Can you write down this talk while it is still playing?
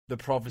The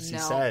prophecy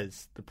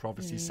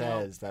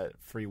says that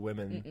 3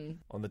 women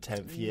on the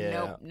 10th year.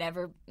 Nope,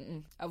 never.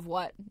 Of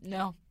what?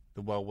 No.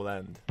 The world will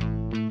end.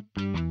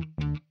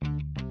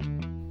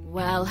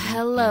 Well,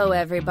 hello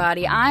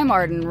everybody. I'm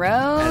Arden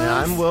Rose. And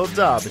I'm Will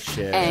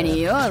Derbyshire. And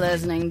you're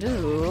listening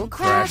to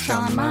Crash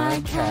on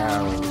My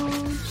Couch,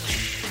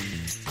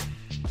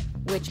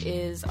 which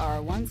is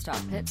our one-stop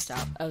pit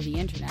stop of the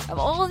internet, of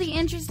all the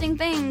interesting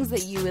things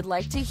that you would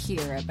like to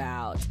hear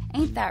about.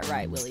 Ain't that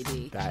right, Willie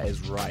D? That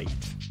is right.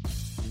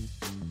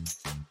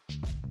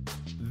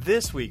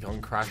 This week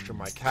on Crash on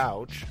My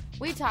Couch,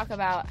 we talk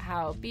about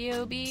how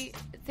B.O.B.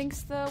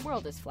 thinks the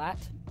world is flat.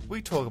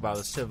 We talk about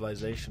a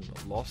civilization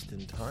lost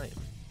in time.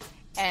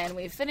 And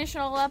we finish it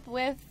all up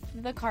with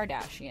the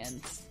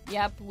Kardashians.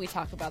 Yep, we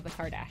talk about the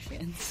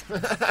Kardashians.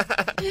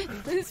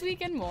 This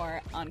week and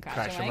more on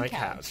Crash on My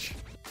Couch.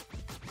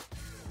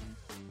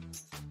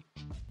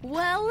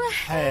 Well,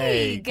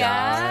 hey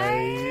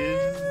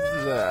guys!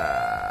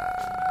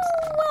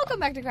 Welcome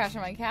back to Crash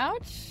on My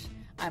Couch.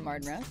 I'm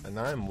Arden Rose. And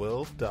I'm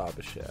Will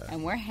Derbyshire.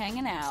 And we're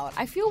hanging out.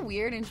 I feel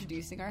weird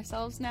introducing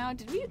ourselves now.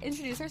 Did we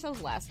introduce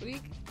ourselves last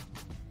week?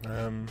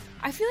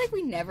 I feel like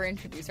we never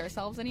introduce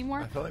ourselves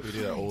anymore. I feel like we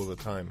do that all the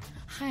time.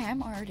 Hi,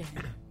 I'm Arden.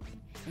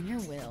 And you're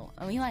Will.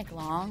 And we like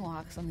long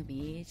walks on the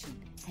beach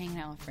and hanging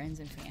out with friends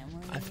and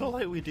family. I feel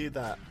like we do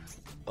that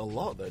a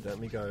lot, though,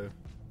 don't we?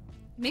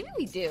 Maybe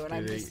we do,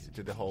 and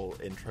do the whole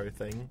intro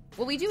thing.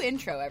 Well, we do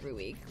intro every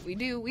week. We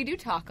do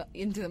talk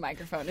into the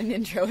microphone and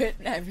intro it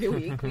every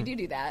week. We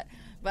do that.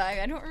 But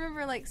I don't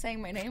remember,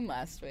 saying my name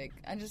last week.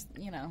 I just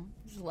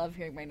love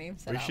hearing my name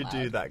said out loud. We should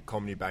do that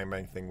Comedy Bang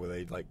Bang thing where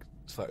they,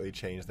 slightly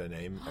change their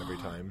name every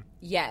time.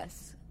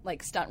 Yes.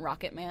 Like Stunt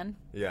Rocket Man.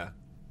 Yeah.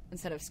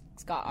 Instead of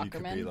Scott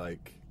Aukerman. You could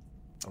be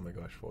oh my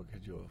gosh, what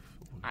could your...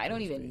 I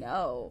don't even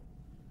know.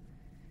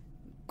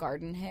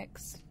 Garden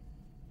Hicks.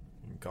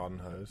 Garden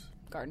Hose.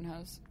 Garden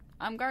Hose.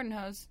 I'm Garden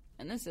Hose,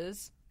 and this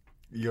is...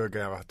 You're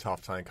going to have a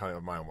tough time coming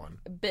up with my one.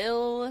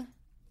 Bill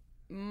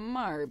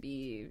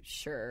Marby,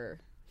 sure.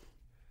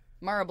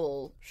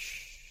 Marble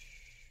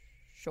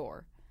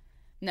Shore.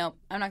 No,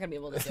 I'm not going to be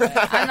able to do it.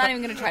 I'm not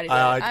even going to try to do it.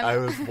 I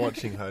was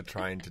watching her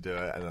trying to do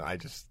it, and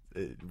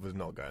it was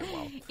not going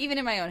well. Even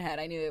in my own head,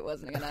 I knew it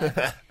wasn't going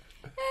to...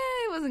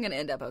 it wasn't going to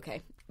end up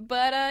okay.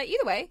 But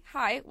either way,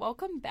 hi,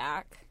 welcome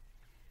back.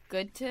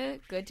 Good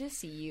to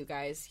see you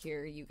guys,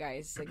 hear you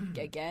guys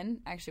again.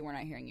 Actually, we're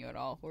not hearing you at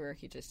all. We're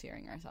just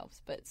hearing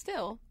ourselves. But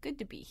still, good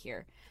to be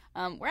here.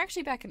 We're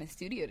actually back in the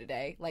studio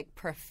today, like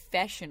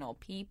professional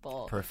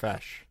people.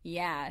 Profesh.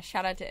 Yeah,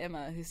 shout out to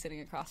Emma, who's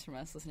sitting across from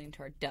us listening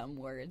to our dumb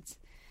words.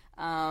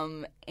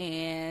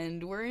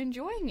 And we're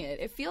enjoying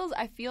it.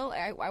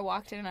 I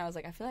walked in and I was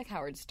like, I feel like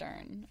Howard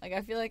Stern.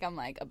 I feel like I'm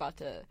about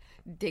to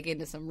dig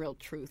into some real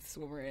truths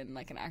when we're in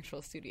an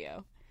actual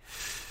studio.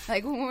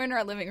 When we're in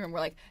our living room, we're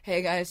like,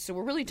 hey guys, so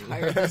we're really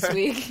tired this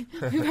week.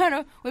 we've had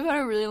a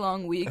really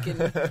long week and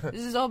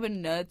this has all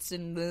been nuts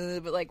and blah,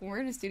 but when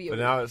we're in a studio. But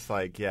now it's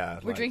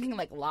we're drinking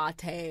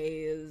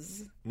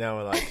lattes. Now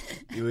we're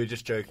you were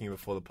just joking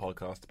before the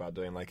podcast about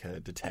doing a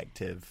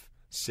detective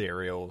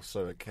serial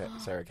Sarah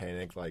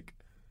Koenig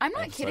I'm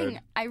not episode. kidding.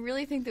 I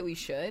really think that we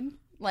should.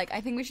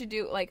 I think we should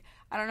do I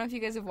don't know if you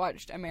guys have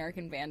watched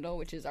American Vandal,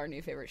 which is our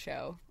new favorite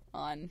show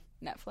on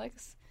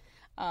Netflix.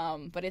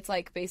 But it's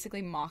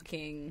basically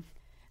mocking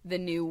the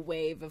new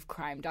wave of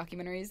crime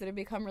documentaries that have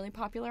become really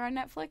popular on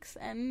Netflix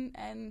and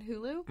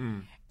Hulu.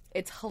 Mm.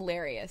 It's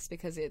hilarious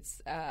because it's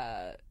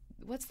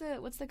what's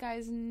the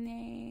guy's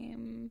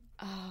name?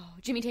 Oh,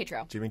 Jimmy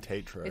Tatro. Jimmy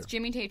Tatro. It's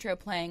Jimmy Tatro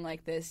playing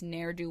this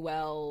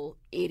ne'er-do-well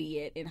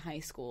idiot in high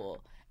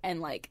school,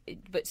 and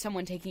but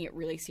someone taking it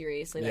really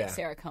seriously,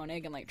 Sarah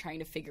Koenig, and trying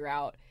to figure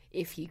out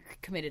if he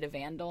committed a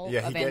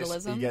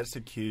vandalism. He gets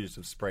accused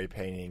of spray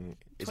painting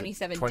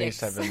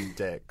 27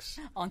 dicks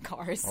on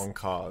cars. On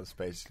cars,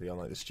 basically, on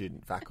the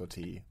student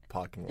faculty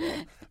parking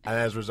lot. And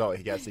as a result,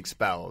 he gets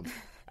expelled.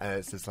 And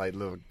it's this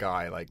little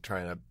guy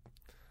trying to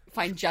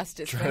find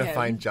justice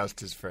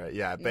for it.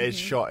 Yeah, but it's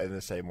shot in the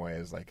same way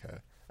as a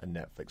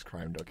Netflix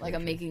crime documentary. Like a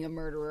Making a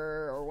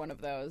Murderer or one of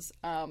those.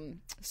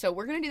 So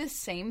we're going to do the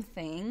same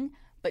thing,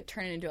 but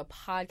turn it into a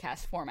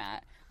podcast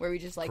format where we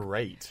just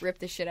rip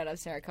the shit out of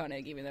Sarah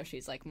Koenig, even though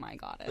she's my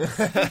goddess.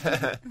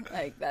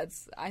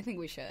 I think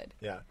we should.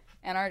 Yeah.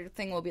 And our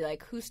thing will be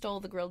who stole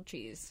the grilled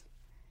cheese?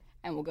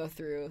 And we'll go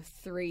through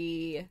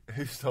 3...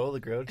 Who stole the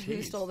grilled cheese?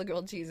 Who stole the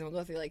grilled cheese? And we'll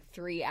go through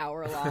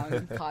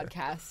 3-hour-long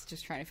podcasts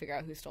just trying to figure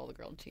out who stole the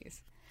grilled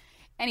cheese.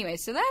 Anyway,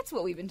 so that's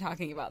what we've been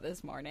talking about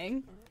this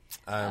morning.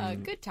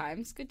 Good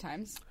times.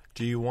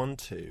 Do you want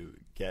to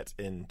get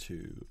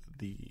into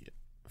the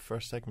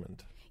first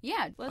segment?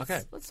 Yeah,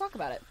 let's talk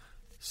about it.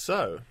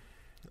 So,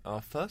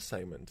 our first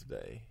segment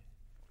today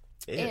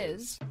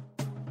is...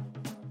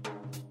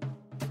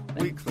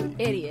 Weekly.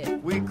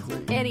 Idiot.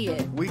 Weekly.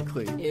 Idiot.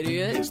 Weekly.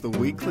 Idiot. It's the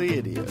Weekly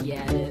Idiot.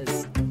 Yeah, it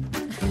is.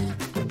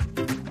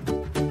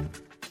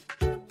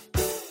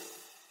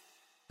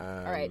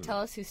 All right, tell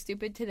us who's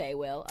stupid today,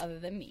 Will, other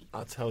than me.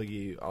 I'll tell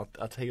you all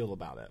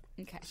about it.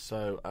 Okay.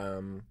 So,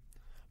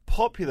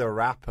 popular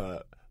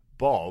rapper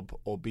Bob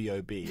or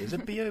B-O-B? Is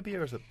it B-O-B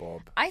or is it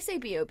Bob? I say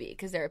B-O-B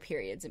because there are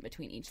periods in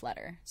between each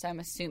letter. So I'm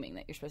assuming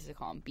that you're supposed to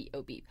call him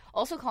B-O-B.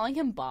 Also, calling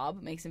him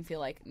Bob makes him feel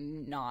like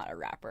not a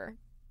rapper.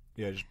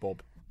 Yeah, just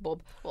Bob.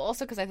 Bob. Well,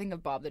 also because I think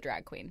of Bob the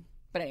drag queen.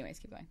 But anyways,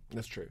 keep going.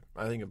 That's true.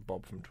 I think of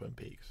Bob from Twin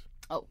Peaks.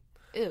 Oh.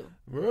 Ew.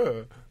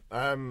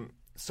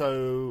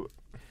 So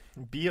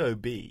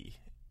B.O.B.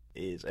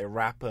 is a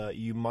rapper.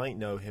 You might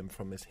know him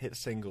from his hit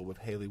single with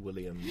Hayley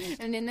Williams.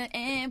 And in the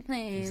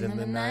airplane, He's in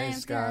the night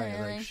sky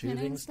like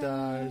shooting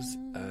stars.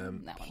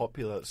 That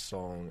Popular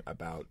song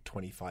about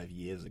 25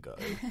 years ago.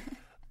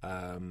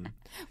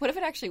 What if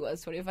it actually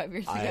was 25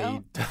 years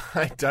ago?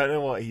 I don't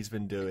know what he's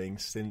been doing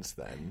since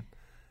then.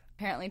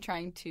 Apparently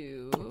trying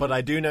to... But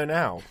I do know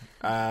now.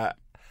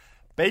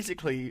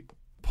 Basically,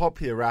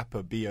 popular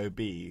rapper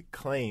B.O.B.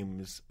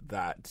 claims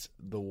that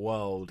the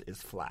world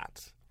is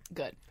flat.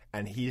 Good.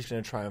 And he's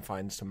going to try and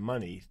find some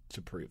money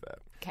to prove it.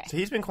 Okay. So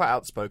he's been quite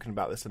outspoken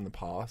about this in the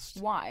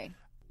past. Why?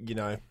 You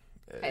know...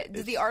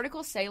 Does the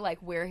article say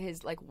where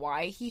his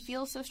why he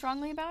feels so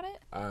strongly about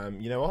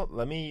it? You know what?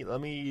 Let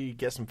me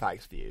get some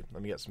facts for you. For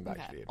you.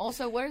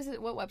 Also, what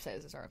website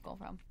is this article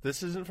from?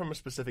 This isn't from a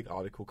specific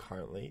article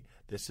currently.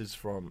 This is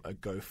from a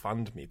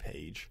GoFundMe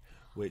page,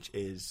 which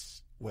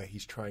is where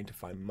he's trying to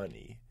find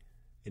money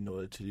in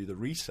order to do the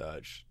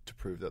research to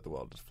prove that the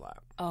world is flat.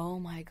 Oh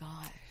my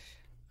gosh.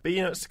 But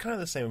you know, it's kind of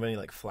the same with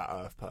any flat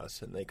Earth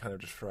person. They kind of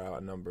just throw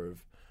out a number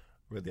of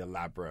really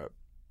elaborate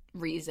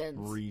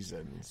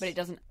reasons. But it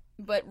doesn't.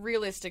 But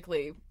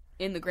realistically,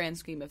 in the grand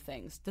scheme of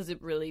things, does it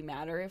really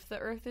matter if the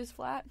Earth is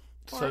flat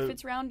or if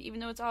it's round, even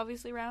though it's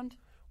obviously round?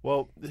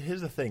 Well,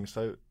 here's the thing.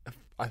 So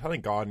I found a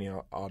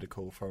Guardian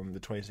article from the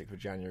 26th of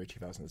January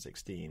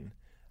 2016.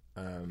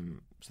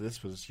 So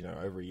this was,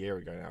 over a year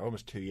ago now,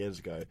 almost 2 years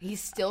ago.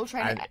 He's still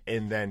trying to...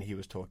 And then he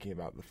was talking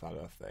about the flat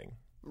Earth thing.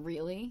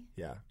 Really?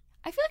 Yeah.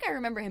 I feel like I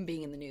remember him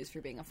being in the news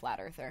for being a flat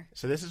earther.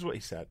 So this is what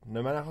he said.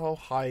 No matter how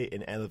high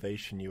in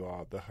elevation you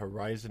are, the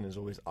horizon is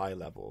always eye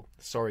level.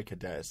 Sorry,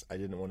 cadets, I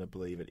didn't want to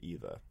believe it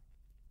either.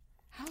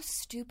 How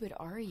stupid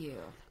are you?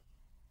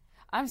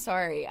 I'm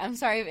sorry. I'm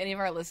sorry if any of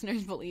our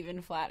listeners believe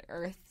in flat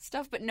earth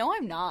stuff, but no,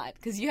 I'm not,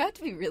 because you have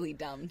to be really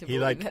dumb to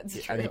believe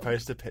that's true. And he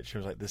posted a picture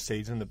of the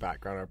seas in the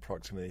background are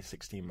approximately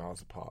 16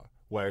 miles apart.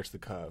 Where is the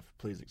curve?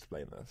 Please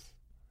explain this.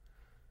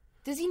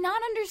 Does he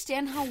not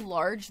understand how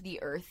large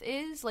the Earth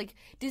is?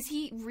 Does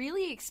he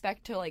really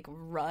expect to,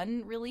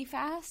 run really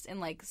fast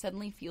and,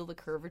 suddenly feel the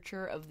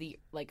curvature of the,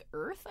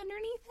 Earth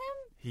underneath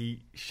him?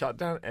 He shut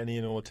down any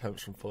and all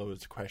attempts from followers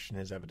to question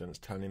his evidence,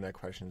 turning their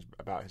questions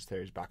about his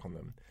theories back on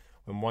them.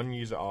 When one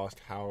user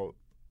asked how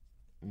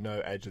no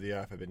edge of the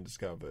Earth had been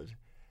discovered,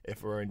 if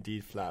it were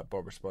indeed flat,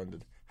 Bob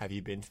responded, "Have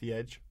you been to the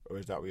edge, or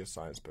is that what your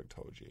science book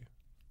told you?"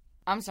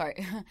 I'm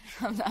sorry.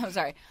 I'm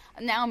sorry.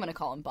 Now I'm going to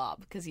call him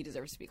Bob, because he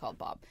deserves to be called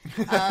Bob.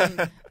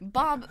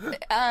 Bob,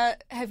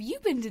 have you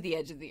been to the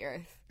edge of the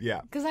Earth? Yeah.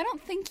 Because I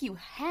don't think you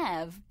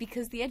have,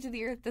 because the edge of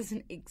the Earth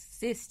doesn't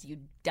exist, you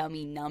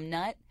dummy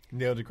numbnut.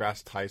 Neil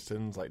deGrasse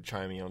Tyson's,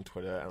 chiming in on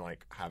Twitter and,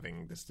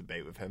 having this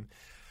debate with him.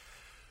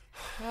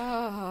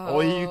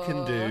 All you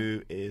can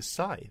do is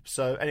sigh.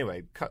 So,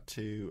 anyway, cut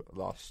to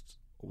last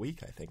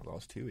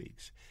 2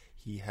 weeks.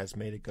 He has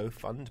made a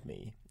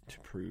GoFundMe to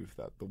prove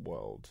that the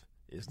world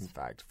is in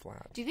fact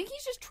flat. Do you think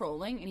he's just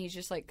trolling and he's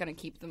just going to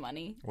keep the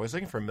money? Well, he's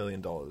looking for $1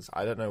 million.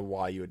 I don't know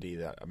why you would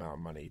need that amount of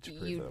money to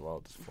prove that the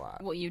world is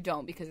flat. Well, you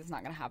don't, because it's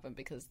not going to happen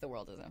because the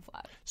world isn't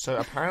flat. So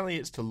apparently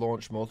it's to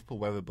launch multiple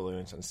weather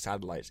balloons and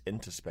satellites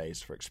into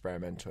space for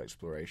experimental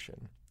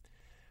exploration.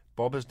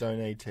 Bob has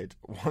donated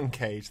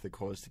 $1,000 to the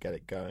cause to get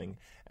it going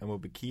and will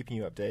be keeping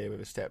you updated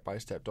with a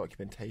step-by-step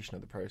documentation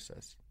of the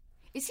process.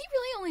 Is he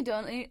really only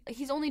donating?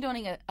 He's only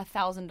donating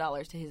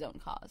 $1,000 to his own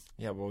cause.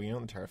 Yeah, well, you know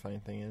what the terrifying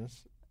thing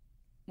is?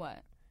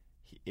 What?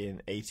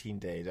 In 18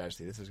 days,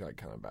 actually, this is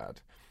kind of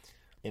bad.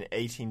 In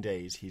 18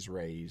 days, he's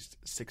raised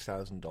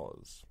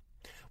 $6,000,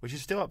 which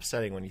is still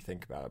upsetting when you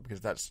think about it, because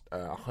that's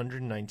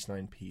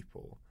 199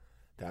 people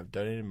that have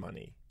donated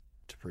money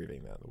to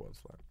proving that the world's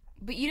flat.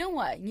 But you know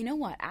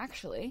what?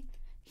 Actually,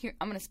 here,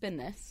 I'm going to spin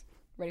this.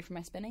 Ready for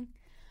my spinning?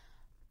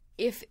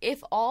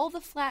 If all the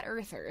flat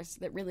earthers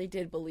that really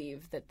did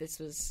believe that this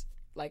was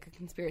a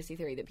conspiracy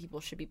theory that people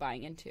should be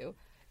buying into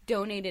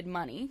donated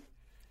money,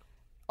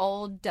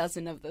 all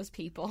dozen of those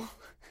people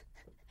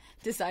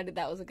decided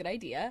that was a good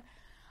idea.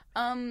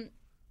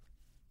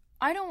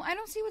 I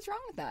don't see what's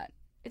wrong with that.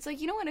 It's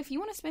you know what? If you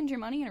want to spend your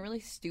money in a really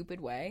stupid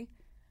way,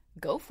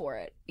 go for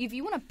it. If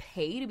you want to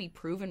pay to be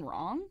proven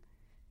wrong,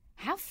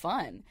 have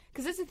fun.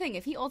 Because that's the thing.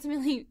 If he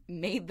ultimately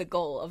made the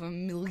goal of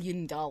 $1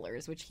 million,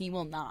 which he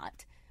will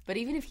not, but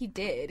even if he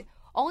did,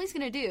 all he's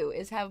going to do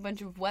is have a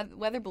bunch of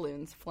weather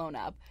balloons flown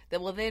up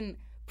that will then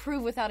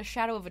prove without a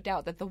shadow of a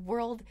doubt that the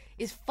world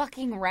is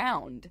fucking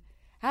round.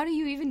 How do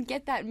you even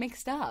get that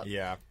mixed up?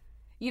 Yeah.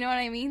 You know what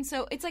I mean?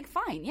 So it's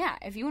fine, yeah.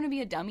 If you want to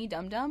be a dummy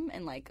dum-dum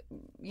and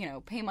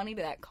pay money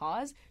to that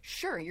cause,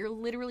 sure, you're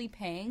literally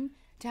paying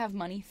to have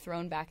money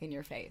thrown back in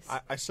your face.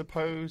 I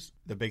suppose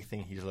the big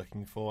thing he's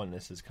looking for, and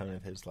this is kind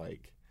of his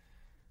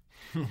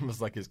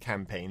almost his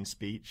campaign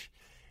speech,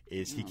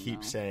 is he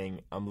keeps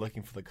saying, "I'm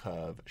looking for the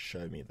curve.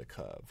 Show me the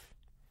curve."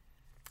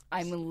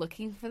 I'm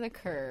looking for the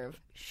curve.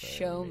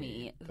 Show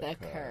me the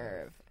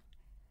curve.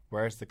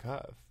 Where's the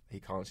curve? He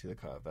can't see the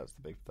curve. That's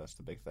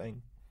the big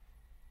thing.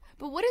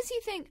 But what does he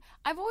think?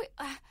 I've always.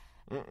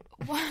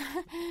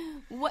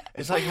 What?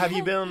 It's like, have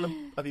you been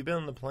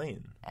on the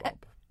plane,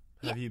 Bob?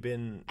 Have you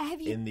been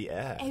in the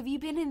air? Have you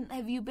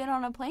been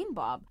on a plane,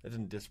 Bob? That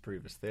doesn't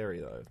disprove his theory,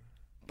 though.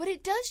 But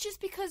it does, just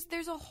because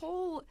there's a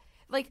whole,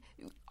 like,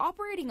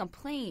 operating a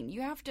plane.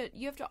 You have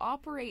to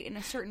operate in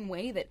a certain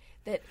way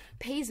that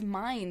pays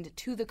mind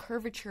to the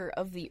curvature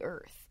of the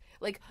Earth.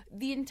 Like,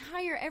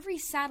 every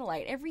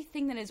satellite,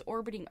 everything that is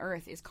orbiting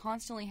Earth is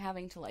constantly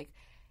having to, like,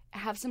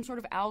 have some sort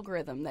of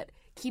algorithm that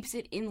keeps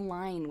it in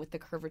line with the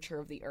curvature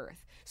of the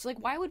Earth. So, like,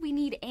 why would we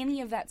need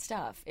any of that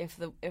stuff if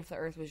the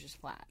Earth was just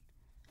flat?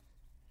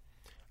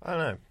 I don't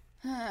know.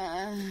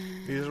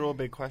 These are all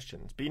big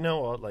questions. But you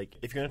know what? Like,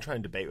 if you're going to try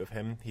and debate with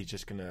him, he's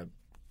just going to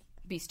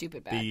be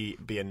stupid back.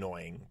 Be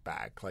annoying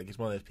back. Like, he's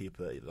one of those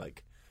people that,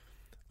 like,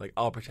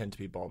 I'll pretend to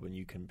be Bob and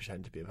you can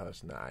pretend to be a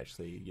person that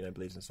actually,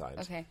 believes in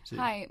science. Okay. So,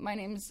 hi, my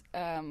name's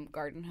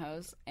Garden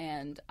Hose,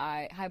 and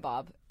hi,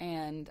 Bob,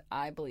 and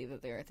I believe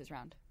that the Earth is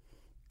round.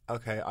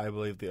 Okay, I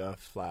believe the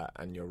Earth's flat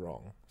and you're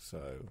wrong,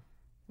 so...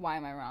 Why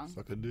am I wrong?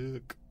 Suck a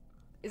dick.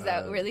 Is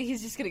that really?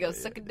 He's just going to go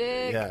suck a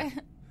dick? Yeah.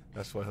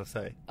 That's what he'll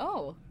say.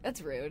 Oh,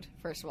 that's rude,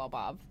 first of all,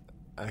 Bob.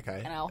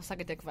 Okay. And I'll suck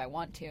a dick if I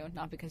want to,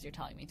 not because you're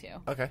telling me to.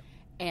 Okay.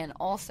 And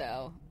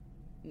also,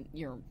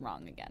 you're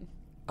wrong again.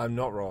 I'm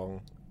not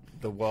wrong.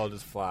 The world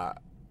is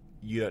flat.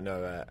 You don't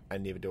know it,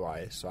 and neither do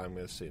I, so I'm going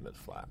to assume it's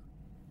flat.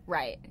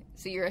 Right.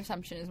 So your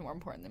assumption is more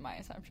important than my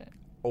assumption.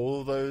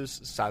 All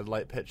those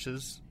satellite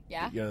pictures...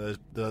 Yeah.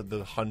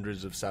 The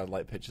hundreds of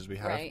satellite pictures we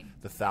have, right.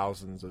 The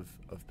thousands of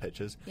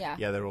pictures. Yeah.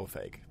 Yeah, they're all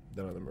fake.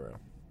 None of them are real.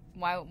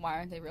 Why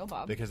aren't they real,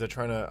 Bob? Because they're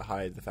trying to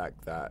hide the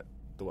fact that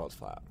the world's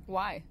flat.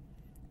 Why?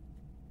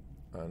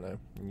 I don't know.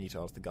 You need to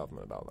ask the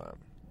government about that.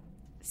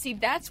 See,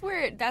 that's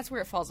where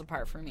it falls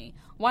apart for me.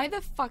 Why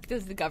the fuck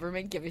does the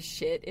government give a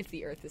shit if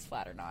the Earth is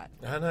flat or not?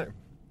 I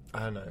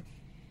don't know.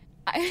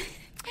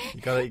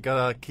 You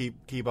gotta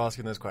keep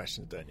asking those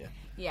questions, don't you?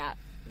 Yeah,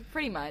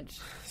 pretty much.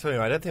 So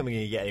anyway, I don't think we're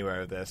gonna get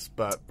anywhere with this,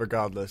 but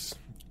regardless,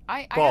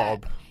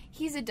 Bob.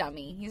 He's a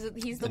dummy.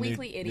 He's the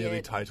weekly idiot.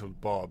 Newly titled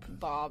Bob.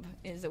 Bob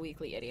is a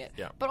weekly idiot.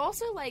 Yeah. But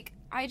also, like,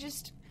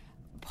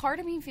 part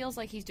of me feels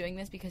like he's doing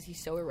this because he's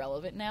so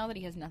irrelevant now that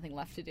he has nothing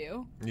left to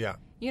do. Yeah.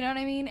 You know what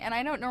I mean? And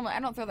I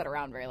don't throw that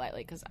around very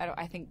lightly, because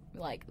I think,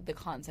 like, the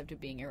concept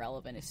of being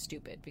irrelevant is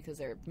stupid, because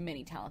there are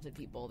many talented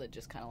people that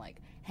just kind of,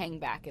 like, hang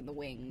back in the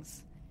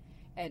wings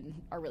and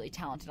are really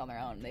talented on their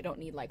own. They don't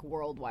need, like,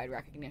 worldwide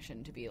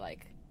recognition to be,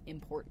 like,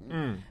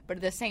 important. But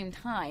at the same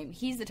time,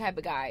 he's the type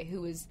of guy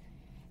who is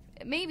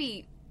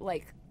maybe,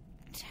 like,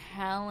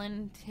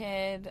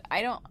 talented.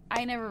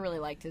 I never really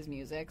liked his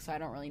music, so I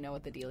don't really know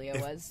what the dealio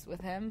was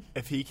with him.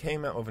 If he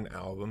came out with an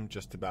album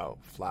just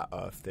about flat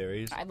Earth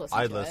theories, I'd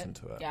listen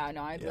to it. Yeah,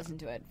 no, I'd listen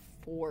to it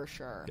for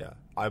sure. Yeah,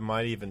 I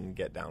might even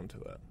get down to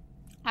it.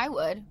 I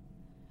would.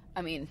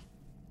 I mean,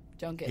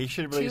 don't get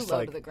too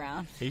low to the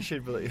ground. He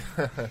should really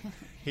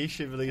he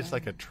should release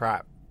like a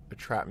trap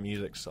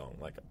music song,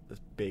 like this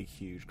big,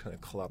 huge kind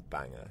of club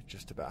banger,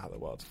 just about how the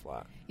world's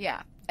flat.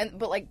 Yeah,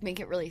 but like make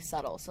it really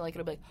subtle. So like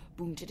it'll be like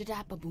boom da da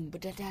da ba boom ba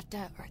da da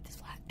da, Earth is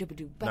flat. Do ba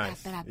do ba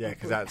nice. da da. Yeah,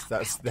 because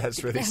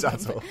that's really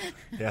subtle.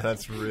 Yeah,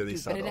 that's really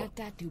subtle.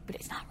 But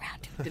it's not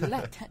round.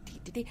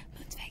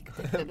 Moon's fake.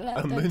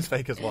 A moon's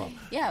fake as well.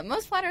 Yeah,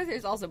 most flat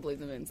earthers also believe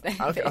the moon's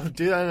fake. Okay,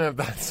 dude, I don't know if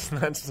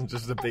that's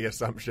just a big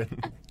assumption.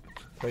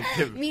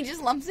 Me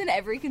just lumps in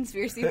every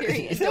conspiracy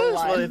theory into that's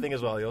one. another thing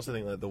as well. You also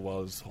think that the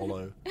world is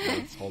hollow.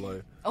 It's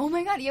hollow. Oh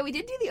my god, yeah, we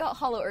did do the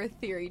hollow Earth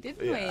theory,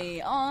 didn't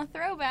we? Aw,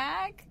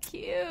 throwback.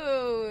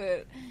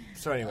 Cute.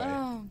 So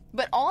anyway.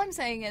 But all I'm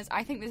saying is,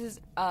 I think this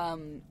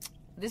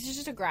is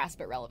just a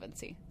grasp at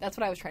relevancy. That's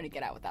what I was trying to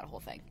get at with that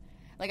whole thing.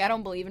 Like, I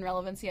don't believe in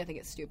relevancy. I think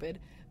it's stupid.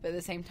 But at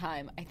the same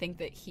time, I think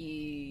that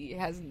he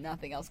has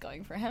nothing else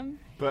going for him.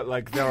 But,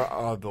 like, there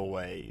are other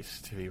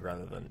ways to be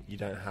relevant. You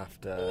don't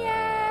have to...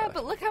 Yeah,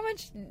 but look how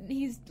much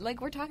he's... Like,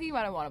 we're talking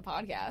about him on a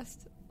podcast.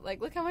 Like,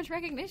 look how much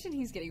recognition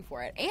he's getting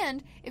for it.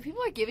 And if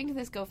people are giving to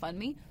this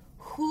GoFundMe,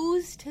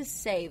 who's to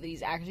say that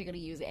he's actually going to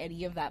use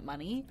any of that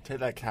money? Take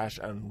that cash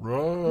and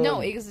run.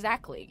 No,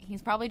 exactly.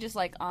 He's probably just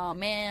like, oh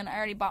man, I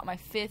already bought my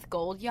 5th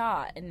gold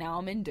yacht, and now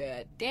I'm in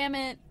debt. Damn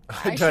it.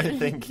 I don't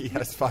think he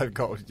has 5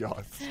 gold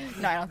yachts.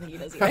 No, I don't think he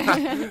does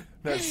either.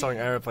 That song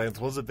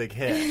Aeroplanes was a big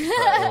hit,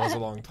 but it was a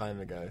long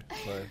time ago.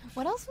 So.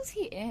 What else was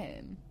he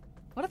in?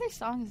 What other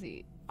song is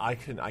he? I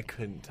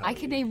couldn't tell I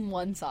could name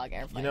one song,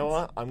 Airplanes. You know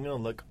what? I'm going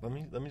to look. Let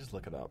me just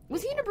look it up.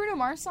 Was he in a Bruno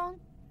Mars song?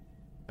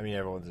 I mean,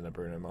 everyone's in a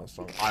Bruno Mars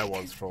song. I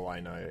was, for all I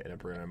know, in a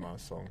Bruno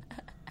Mars song.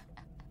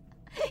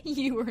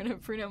 You were in a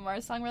Bruno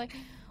Mars song. We're like,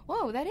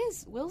 whoa, that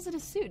is Will's in a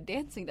suit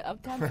dancing to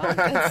Uptown Funk.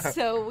 That's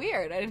so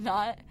weird. I did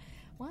not...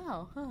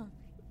 Wow, huh.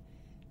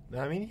 No,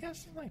 I mean, he has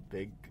some, like,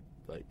 big,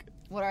 like...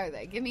 What are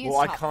they? Give me his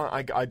top. Well,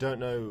 I don't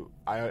know...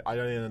 I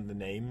don't even know the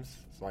names.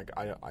 So, like,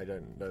 I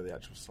don't know the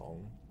actual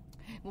song.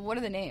 Well, what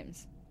are the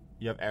names?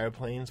 You have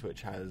Airplanes,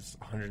 which has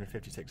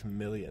 156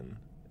 million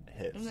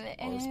hits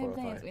on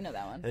Spotify. We know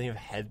that one. And then you have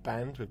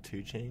Headband with 2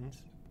 Chainz.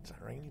 Does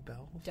that ring any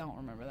bells? Don't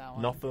remember that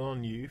one. Nothing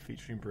on You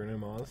featuring Bruno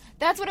Mars.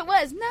 That's what it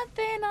was.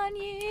 Nothing on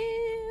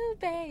you,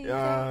 babe.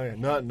 Yeah,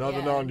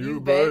 nothing on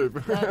you, babe.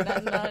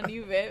 Nothing on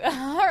you, babe.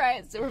 All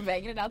right, so we're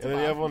banging it out to And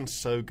then Bob. the other one's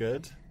So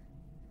Good.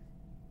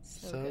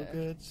 So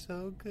good,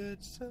 so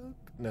good, so good.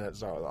 No,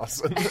 it's not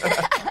Larson.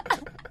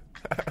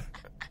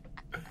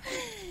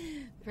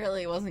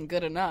 Really wasn't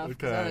good enough.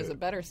 Okay. Okay. There's a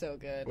better So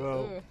Good.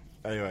 Well,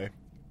 Ooh. anyway,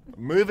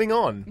 moving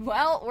on.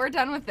 Well, we're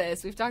done with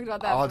this. We've talked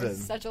about that Arden. for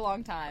such a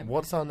long time.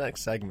 What's our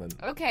next segment?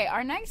 Okay,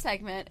 our next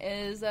segment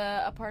is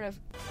a part of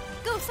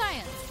Go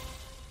Science.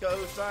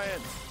 Go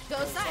Science.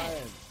 Go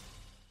Science.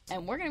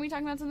 And we're going to be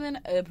talking about something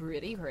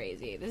pretty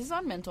crazy. This is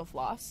on mental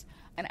floss.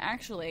 And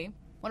actually,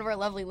 one of our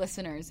lovely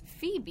listeners,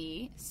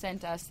 Phoebe,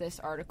 sent us this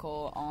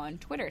article on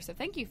Twitter. So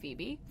thank you,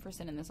 Phoebe, for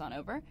sending this on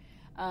over.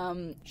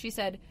 She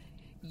said,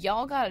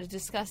 "Y'all got to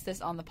discuss this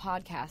on the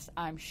podcast.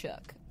 I'm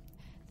shook."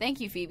 Thank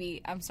you,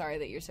 Phoebe. I'm sorry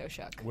that you're so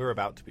shook. We're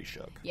about to be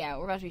shook. Yeah,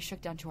 we're about to be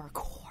shook down to our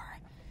core.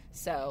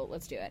 So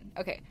let's do it.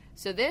 Okay,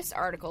 so this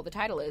article, the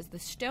title is The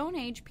Stone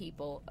Age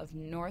People of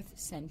North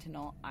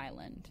Sentinel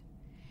Island.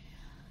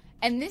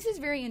 And this is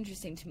very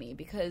interesting to me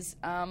because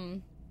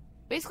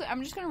basically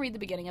I'm just going to read the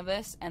beginning of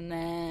this and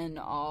then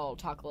I'll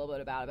talk a little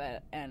bit about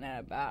it and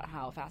about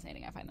how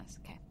fascinating I find this.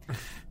 Okay.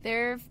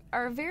 There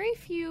are very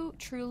few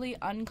truly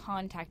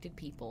uncontacted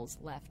peoples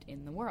left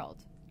in the world.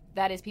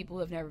 That is, people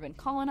who have never been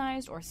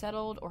colonized or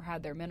settled or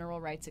had their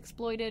mineral rights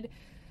exploited,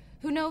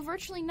 who know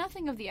virtually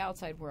nothing of the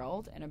outside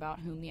world and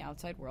about whom the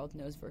outside world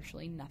knows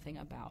virtually nothing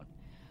about.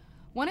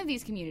 One of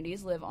these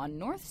communities live on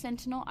North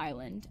Sentinel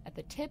Island at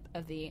the tip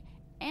of the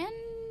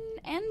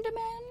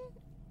Andaman?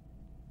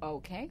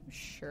 Okay,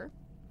 sure.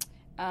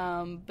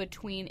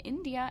 Between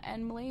India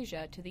and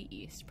Malaysia to the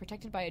east,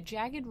 protected by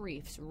jagged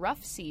reefs,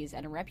 rough seas,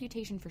 and a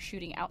reputation for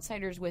shooting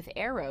outsiders with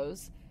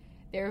arrows,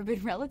 there have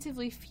been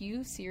relatively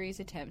few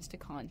serious attempts to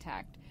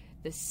contact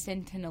the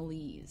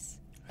Sentinelese.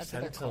 That's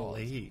what they're called.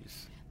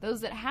 Sentinelese. Those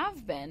that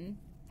have been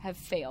have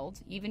failed.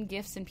 Even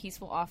gifts and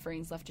peaceful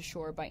offerings left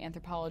ashore by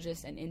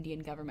anthropologists and Indian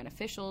government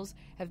officials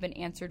have been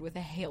answered with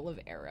a hail of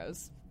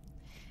arrows.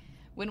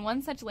 When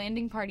one such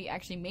landing party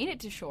actually made it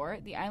to shore,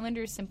 the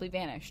islanders simply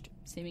vanished,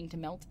 seeming to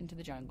melt into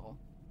the jungle.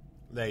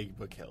 They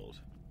were killed.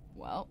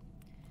 Well...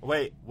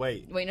 Wait,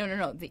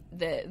 no.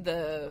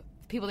 The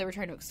people they were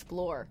trying to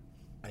explore...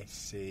 I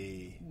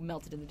see.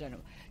 Melted in the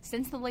jungle.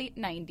 Since the late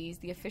 90s,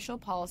 the official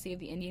policy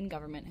of the Indian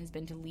government has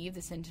been to leave the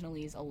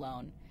Sentinelese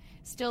alone.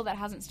 Still, that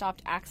hasn't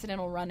stopped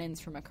accidental run-ins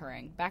from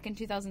occurring. Back in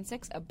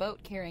 2006, a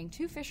boat carrying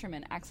 2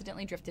 fishermen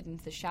accidentally drifted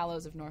into the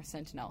shallows of North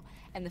Sentinel,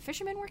 and the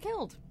fishermen were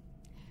killed.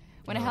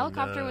 When a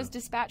helicopter was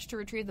dispatched to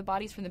retrieve the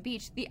bodies from the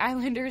beach, the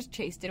islanders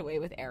chased it away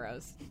with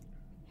arrows.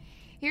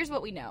 Here's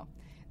what we know.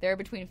 There are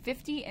between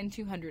 50 and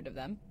 200 of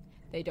them.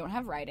 They don't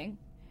have writing.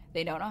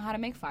 They don't know how to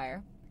make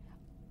fire.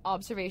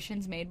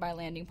 Observations made by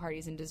landing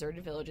parties in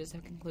deserted villages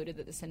have concluded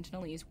that the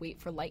Sentinelese wait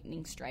for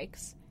lightning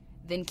strikes,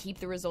 then keep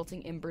the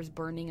resulting embers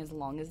burning as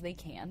long as they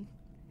can.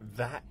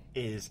 That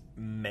is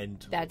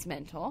mental. That's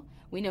mental.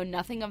 We know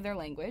nothing of their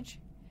language.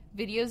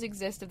 Videos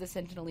exist of the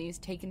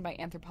Sentinelese taken by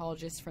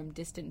anthropologists from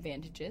distant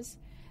vantages.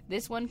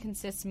 This one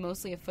consists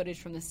mostly of footage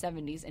from the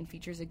 70s and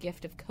features a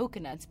gift of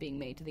coconuts being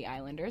made to the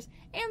islanders,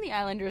 and the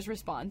islanders'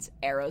 response,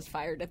 arrows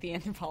fired at the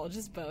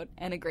anthropologist's boat,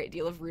 and a great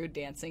deal of rude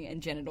dancing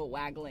and genital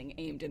waggling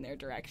aimed in their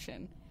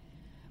direction.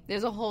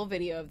 There's a whole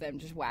video of them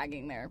just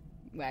waggling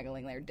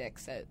their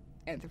dicks at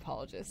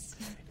anthropologists.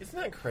 Isn't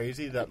that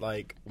crazy that,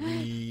 like,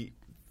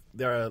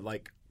 there are,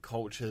 like,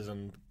 cultures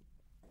and,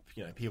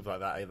 you know, people like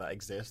that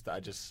exist that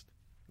are just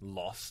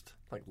lost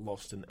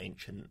in the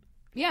ancient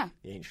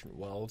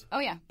world. Oh,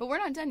 yeah, but we're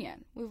not done yet.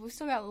 We've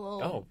still got a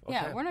little... Oh, okay.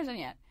 Yeah, we're not done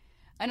yet.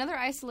 Another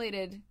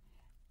isolated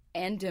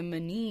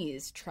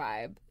Andamanese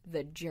tribe,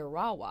 the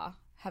Jarawa,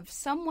 have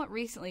somewhat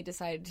recently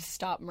decided to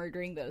stop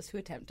murdering those who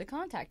attempt to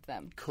contact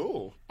them.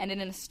 Cool. And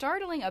in a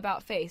startling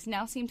about-face,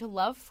 now seem to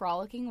love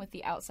frolicking with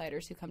the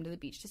outsiders who come to the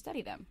beach to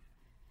study them.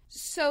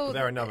 So But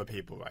they're another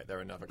people, right? They're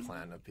another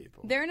clan of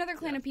people. They're another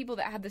clan of people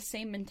that had the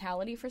same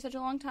mentality for such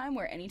a long time,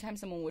 where anytime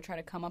someone would try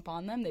to come up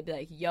on them, they'd be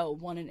like, yo,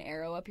 want an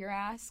arrow up your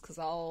ass? Because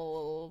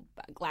I'll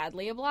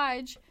gladly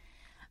oblige.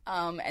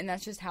 And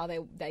that's just how they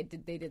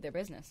did their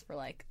business for,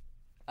 like,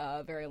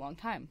 a very long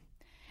time.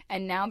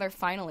 And now they're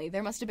finally,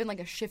 there must have been,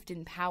 like, a shift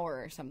in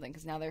power or something,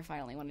 because now they're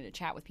finally wanting to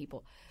chat with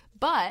people.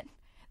 But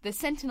the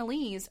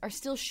Sentinelese are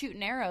still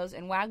shooting arrows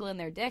and waggling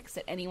their dicks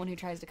at anyone who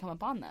tries to come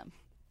up on them.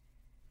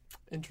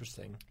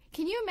 Interesting.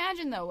 Can you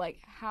imagine, though, like,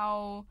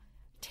 how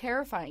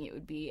terrifying it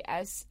would be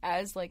as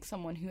like,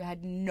 someone who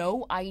had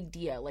no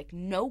idea, like,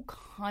 no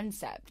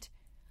concept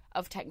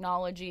of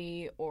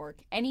technology or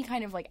any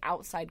kind of, like,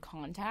 outside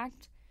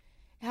contact?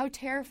 How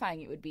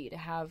terrifying it would be to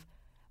have,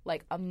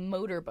 like, a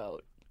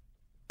motorboat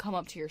come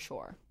up to your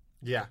shore.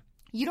 Yeah.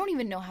 You don't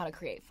even know how to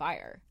create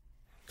fire.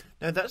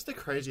 No, that's the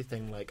crazy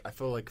thing. Like, I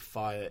feel like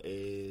fire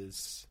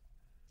is...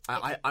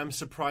 I'm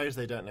surprised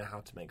they don't know how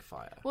to make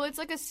fire. Well, it's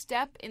like a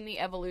step in the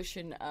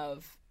evolution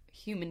of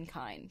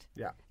humankind.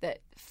 Yeah. That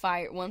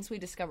fire, once we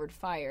discovered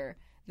fire,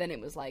 then it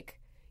was like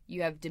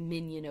you have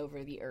dominion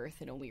over the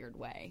earth in a weird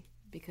way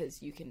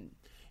because you can...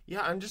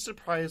 Yeah, I'm just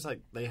surprised,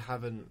 like, they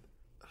haven't...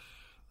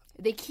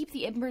 They keep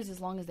the embers as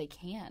long as they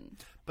can.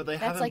 But they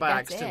haven't by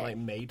accident, like,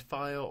 made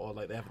fire, or,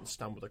 like, they haven't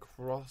stumbled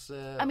across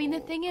it. I mean, the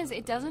thing is,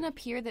 it doesn't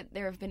appear that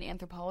there have been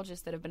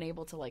anthropologists that have been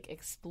able to, like,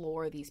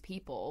 explore these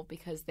people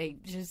because they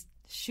just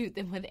shoot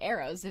them with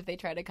arrows if they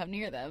try to come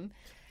near them.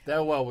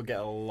 Their world would get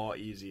a lot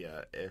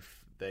easier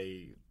if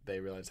they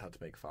realize how to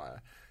make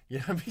fire.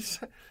 Yeah, I mean,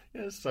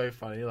 it's so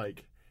funny.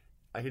 Like,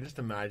 I can just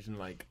imagine,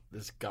 like,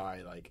 this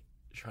guy, like,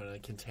 trying to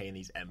contain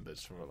these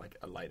embers from, like,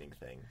 a lightning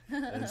thing.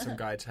 And some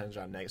guy turns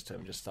around next to him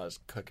and just starts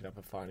cooking up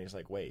a fire, and he's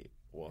like, wait,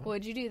 what?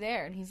 What'd you do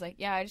there? And he's like,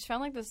 yeah, I just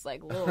found, like, this,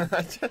 like, little...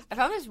 I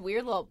found this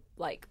weird little,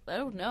 like, I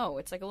don't know.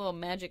 It's like a little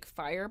magic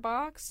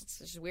firebox. It's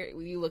just weird.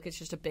 When you look, it's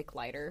just a Bic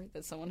lighter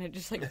that someone had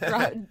just, like,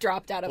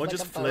 dropped out of, or like,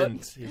 just a boat.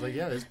 flint. He's like,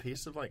 yeah, this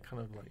piece of, like,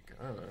 kind of, like,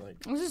 I don't know, like...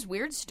 It was this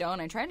weird stone.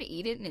 I tried to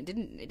eat it, and it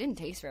didn't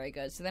taste very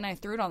good. So then I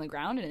threw it on the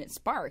ground, and it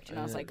sparked. And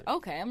I was like,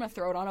 okay, I'm going to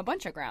throw it on a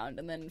bunch of ground.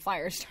 And then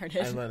fire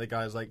started. And, like, the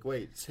guy's like,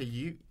 wait, so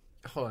you...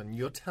 Hold on,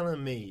 you're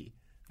telling me...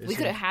 We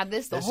could have had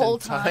this the whole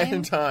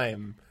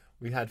time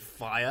we had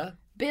fire?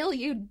 Bill,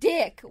 you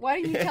dick! Why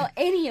didn't you tell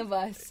any of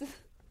us?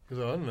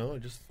 Because I don't know, I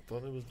just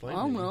thought it was lightning.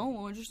 I don't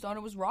know, I just thought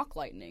it was rock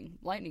lightning.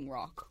 Lightning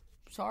rock.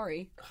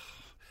 Sorry.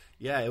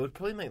 Yeah, it would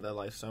probably make their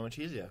life so much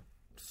easier.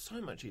 So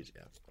much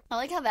easier. I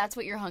like how that's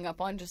what you're hung up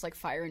on, just like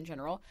fire in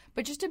general.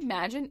 But just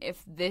imagine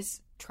if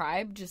this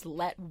tribe just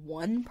let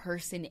one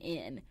person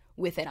in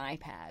with an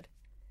iPad.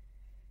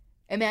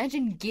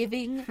 Imagine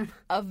giving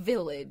a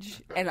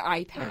village an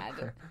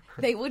iPad.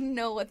 They wouldn't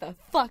know what the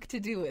fuck to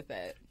do with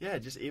it. Yeah,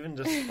 just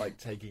like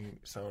taking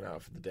someone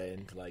out for the day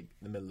into like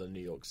the middle of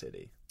New York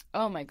City.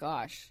 Oh my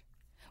gosh.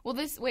 Well,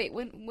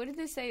 what did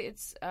they say?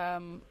 It's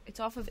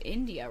off of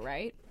India,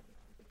 right?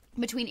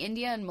 Between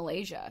India and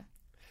Malaysia.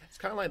 It's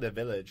kind of like The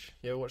Village.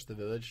 You ever watch The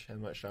Village?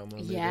 M. Night Shyamalan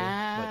movie?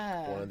 Yeah.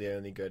 Like one of the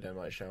only good M.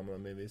 Night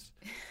Shyamalan movies.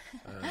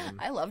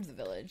 I loved The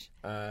Village.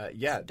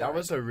 Yeah, that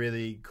was a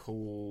really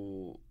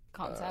cool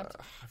concept.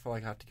 I feel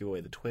like I have to give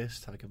away the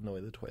twist. I've given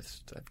away the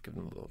twist. I've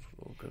given a little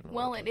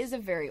Well, it is a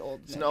very old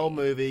movie. It's an old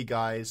movie,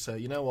 guys. So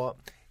you know what?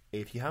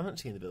 If you haven't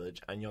seen The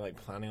Village and you're like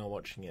planning on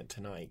watching it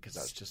tonight because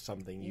that's just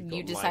something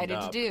you decided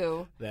to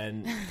do,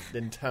 then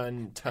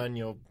turn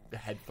your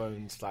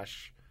headphones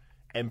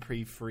 /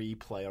 MP3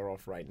 player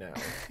off right now.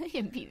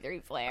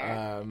 MP3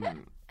 player.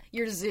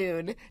 Your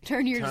Zune.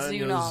 Turn your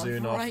Zune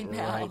off right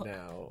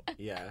now.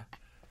 Yeah.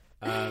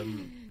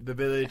 The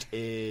Village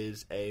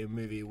is a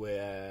movie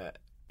where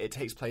it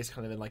takes place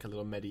kind of in like a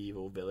little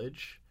medieval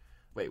village.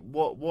 Wait,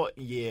 what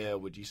year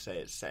would you say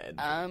it's set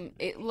in?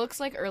 It looks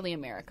like early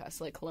America,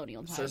 so like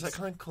colonial times. So it's like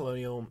kind of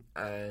colonial,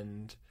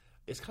 and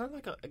it's kind of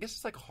like I guess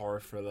it's like a horror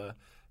thriller.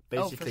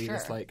 Basically, sure.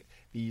 It's like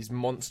these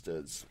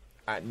monsters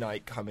at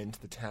night come into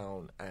the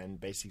town and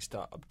basically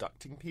start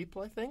abducting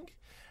people, I think.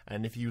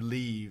 And if you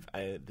leave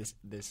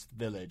this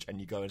village and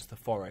you go into the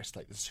forest,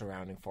 like the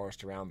surrounding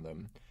forest around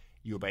them,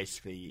 you'll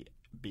basically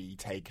be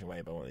taken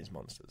away by one of these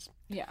monsters.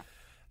 Yeah.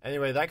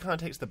 Anyway, that kind of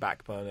takes the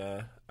back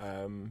burner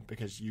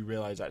because you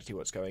realise actually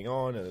what's going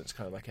on, and it's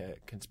kind of like a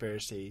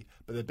conspiracy.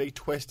 But the big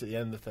twist at the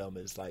end of the film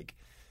is like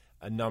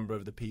a number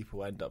of the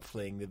people end up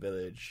fleeing the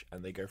village,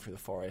 and they go through the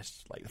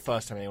forest. Like the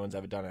first time anyone's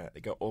ever done it, they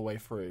go all the way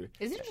through.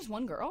 Is it just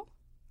one girl?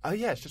 Oh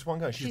yeah, it's just one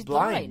girl. She's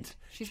blind.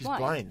 She's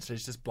blind. So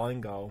it's this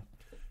blind girl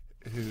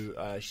who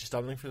she's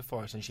stumbling through the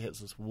forest, and she hits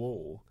this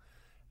wall,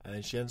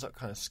 and she ends up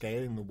kind of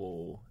scaling the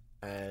wall,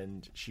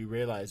 and she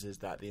realizes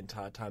that the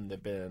entire time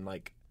they've been in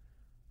like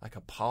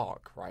a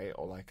park, right?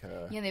 Or like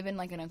a... Yeah, they've been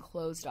like in a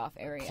closed-off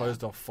area.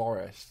 Closed-off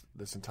forest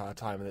this entire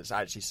time, and it's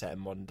actually set in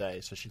modern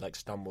day, so she like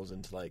stumbles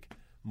into like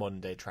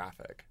modern-day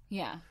traffic.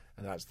 Yeah.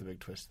 And that's the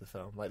big twist of the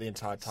film. Like the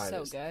entire time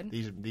so it's, good.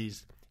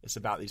 It's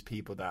about these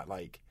people that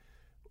like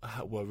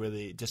were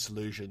really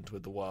disillusioned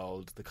with the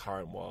world, the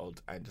current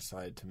world, and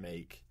decided to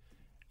make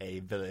a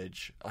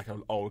village, like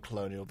an old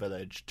colonial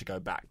village, to go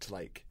back to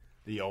like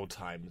the old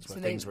times where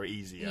things were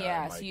easier.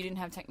 Yeah, and, like, so you didn't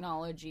have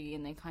technology,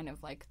 and they kind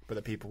of like... But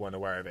the people weren't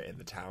aware of it in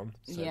the town,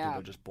 so yeah. people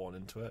were just born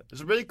into it.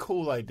 It's a really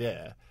cool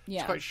idea.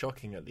 Yeah. It's quite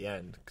shocking at the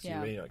end, because you're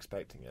really not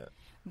expecting it.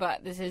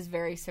 But this is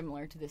very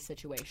similar to this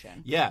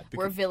situation. Yeah.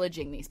 We're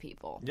villaging these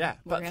people. Yeah,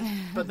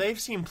 but they've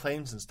seen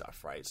planes and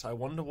stuff, right? So I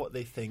wonder what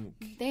they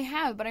think... They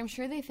have, but I'm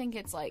sure they think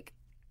it's like...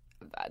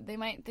 They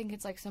might think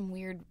it's like some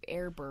weird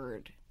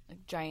airbird.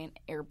 Giant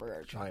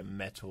airbird. Giant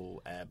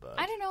metal airbird.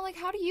 I don't know, like,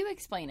 how do you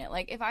explain it?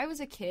 Like, if I was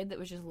a kid that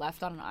was just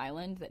left on an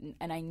island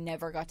and I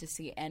never got to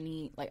see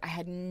any, like, I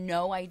had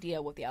no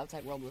idea what the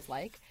outside world was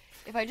like,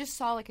 if I just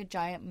saw, like, a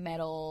giant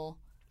metal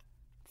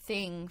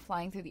thing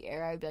flying through the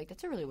air, I would be like,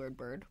 that's a really weird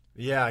bird.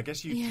 Yeah, I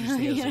guess you just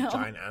think it's a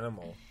giant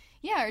animal.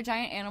 Yeah, or a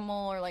giant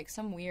animal or, like,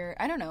 some weird,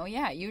 I don't know,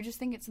 yeah, you just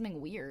think it's something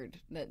weird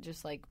that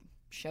just, like,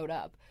 showed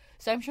up.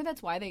 So I'm sure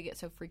that's why they get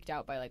so freaked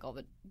out by, like, all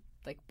the,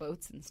 like,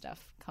 boats and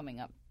stuff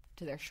coming up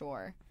to their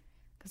shore.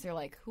 Because they're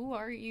like, who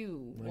are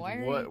you?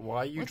 Like, why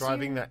are you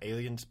driving that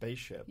alien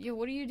spaceship? Yeah,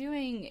 what are you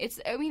doing? It's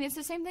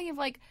the same thing if,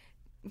 like,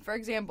 for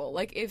example,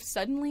 like, if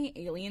suddenly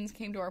aliens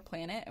came to our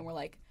planet and were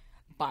like,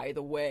 by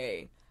the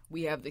way,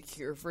 we have the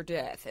cure for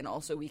death, and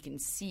also we can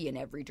see in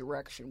every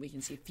direction. We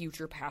can see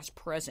future, past,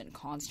 present,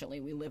 constantly.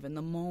 We live in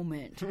the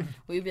moment.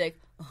 We'd be like,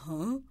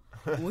 huh?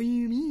 What do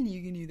you mean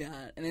you can do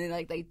that? And then,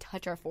 like, they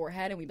touch our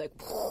forehead, and we'd be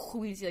like,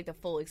 we'd see, like, the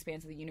full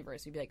expanse of the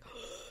universe. We'd be like,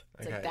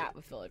 it's like that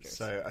with villagers.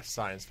 So, a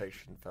science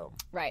fiction film.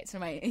 Right. So,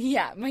 my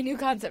new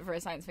concept for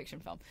a science fiction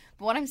film.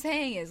 But what I'm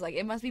saying is, like,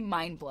 it must be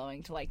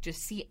mind-blowing to, like,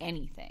 just see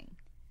anything.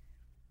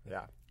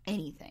 Yeah.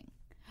 Anything.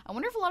 I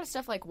wonder if a lot of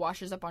stuff, like,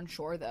 washes up on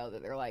shore, though,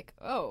 that they're like,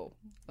 oh,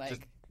 like...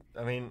 Just,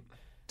 I mean,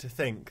 to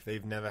think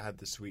they've never had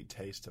the sweet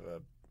taste of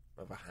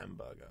a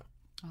hamburger.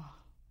 Oh,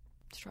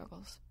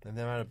 struggles. They've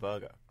never had a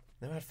burger.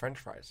 They've never had French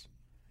fries.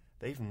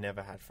 They've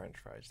never had French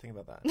fries. Think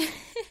about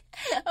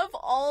that. Of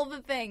all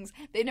the things.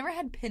 They've never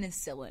had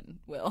penicillin,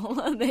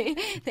 Will.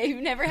 They've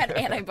never had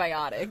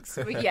antibiotics.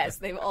 But yes,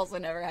 they've also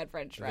never had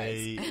French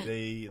fries.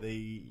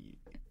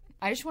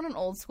 I just want an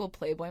old-school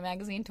Playboy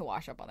magazine to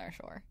wash up on their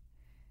shore.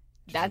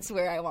 That's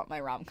where I want my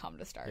rom-com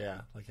to start.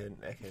 Yeah, like a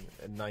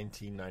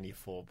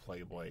 1994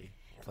 Playboy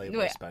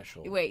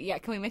special. Wait, yeah,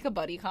 can we make a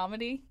buddy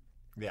comedy?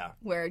 Yeah.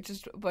 Where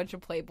just a bunch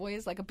of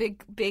Playboys, like a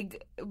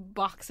big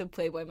box of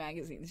Playboy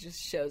magazines just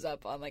shows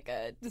up on, like,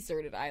 a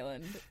deserted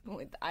island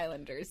with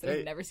islanders that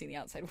have never seen the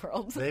outside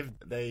world. They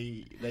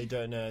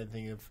don't know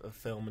anything of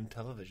film and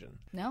television.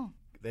 No.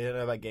 They don't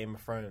know about Game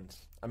of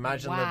Thrones.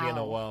 Imagine living in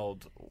a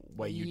world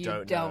where you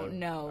don't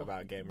know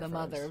about Game of Thrones. The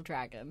Mother of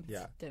Dragons.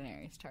 Yeah.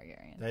 Daenerys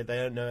Targaryen. They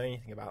don't know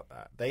anything about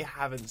that. They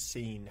haven't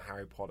seen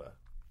Harry Potter.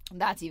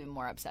 That's even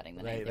more upsetting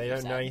than anything They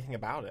don't know anything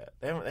about it.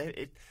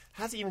 It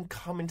hasn't even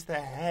come into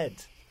their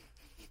head.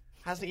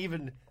 Hasn't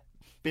even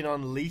been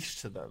unleashed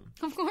to them.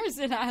 Of course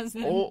it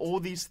hasn't. All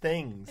these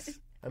things.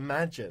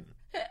 Imagine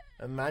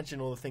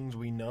all the things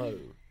we know.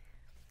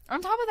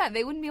 On top of that,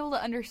 they wouldn't be able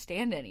to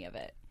understand any of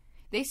it.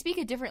 They speak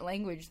a different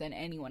language than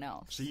anyone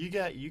else. So you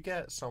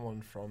get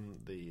someone from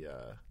the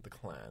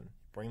clan,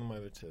 bring them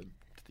over to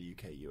the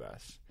UK,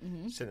 US,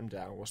 sit them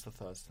down. What's the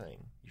first thing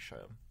you show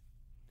them?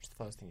 What's the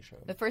first thing you show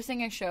them? The first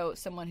thing I show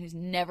someone who's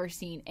never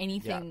seen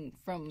anything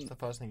from What's the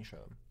first thing you show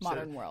them?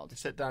 Modern world.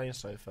 Sit down on your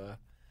sofa.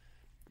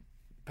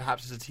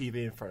 Perhaps there's a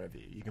TV in front of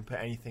you. You can put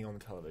anything on the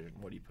television.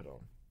 What do you put on?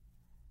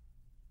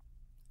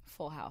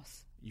 Full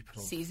House. You put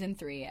on Season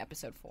 3,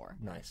 Episode 4.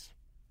 Nice.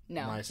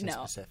 No, nice and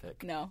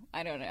specific. No,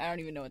 I don't know. I don't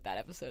even know what that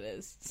episode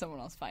is. Someone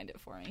else find it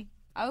for me.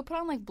 I would put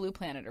on, like, Blue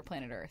Planet or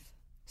Planet Earth,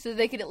 so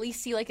they could at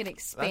least see, like, an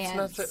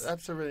expanse.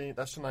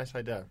 That's a nice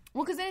idea.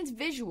 Well, because then it's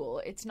visual.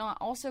 It's not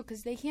also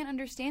because they can't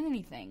understand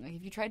anything. Like,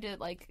 if you tried to,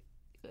 like,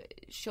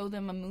 show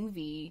them a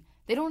movie,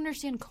 they don't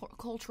understand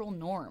cultural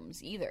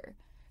norms either.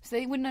 So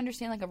they wouldn't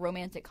understand, like, a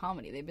romantic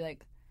comedy. They'd be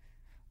like,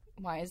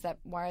 why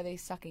are they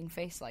sucking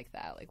face like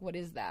that? Like, what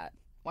is that?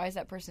 Why is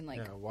that person, like...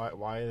 Yeah,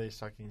 why are they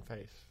sucking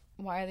face?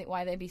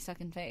 Why they be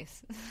sucking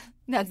face?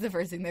 That's the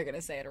first thing they're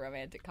gonna say at a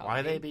romantic comedy.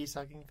 Why they be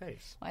sucking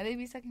face? Why they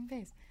be sucking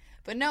face?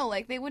 But no,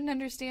 like, they wouldn't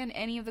understand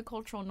any of the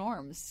cultural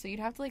norms. So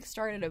you'd have to, like,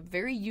 start at a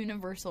very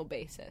universal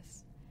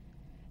basis.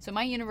 So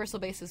my universal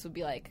basis would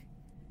be like,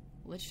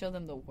 let's show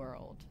them the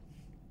world,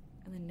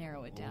 and then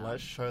narrow it down.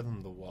 Let's show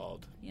them the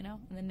world. You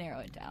know, and then narrow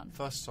it down.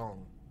 First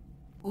song.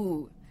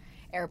 Ooh,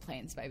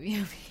 Airplanes by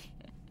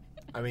B.O.B.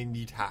 I mean,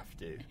 you'd have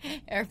to.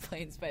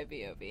 Airplanes by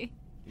B.O.B.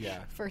 Yeah.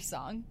 First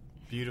song.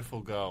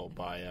 Beautiful Girl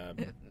by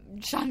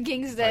Sean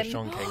Kingston. By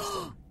Sean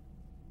Kingston.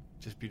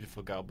 Just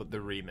Beautiful Girl, but the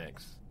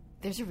remix.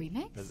 There's a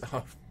remix?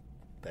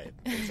 Babe,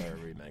 there's a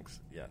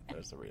remix. Yeah,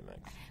 there's a remix.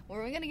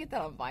 Were we gonna get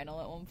that on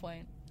vinyl at one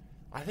point?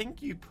 I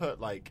think you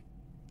put, like,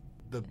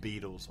 the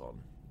Beatles on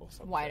or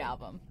something. White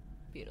Album.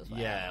 Beatles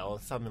White Album. Or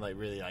something, like,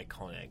 really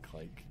iconic,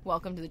 like...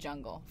 Welcome to the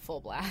Jungle.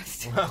 Full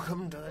blast.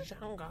 Welcome to the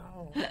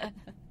Jungle.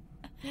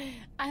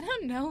 I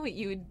don't know what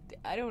you would...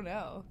 I don't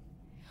know.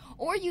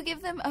 Or you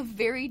give them a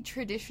very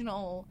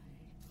traditional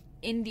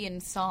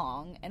Indian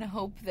song and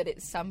hope that it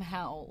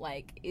somehow,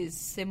 like, is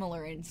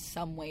similar in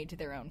some way to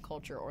their own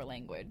culture or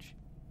language.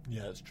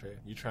 Yeah, that's true.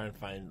 You try and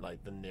find,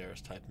 like, the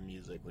nearest type of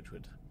music which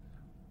would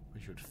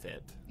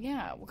fit.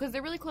 Yeah, because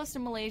they're really close to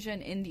Malaysia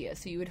and India,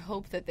 so you would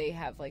hope that they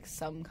have, like,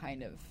 some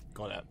kind of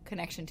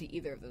connection to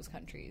either of those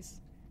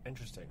countries.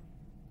 Interesting.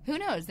 Who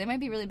knows? They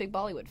might be really big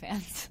Bollywood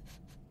fans.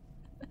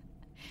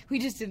 We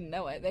just didn't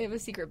know it. They have a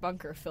secret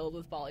bunker filled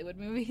with Bollywood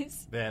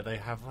movies. Yeah, they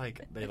have, like,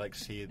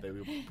 see,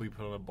 we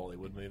put on a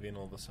Bollywood movie and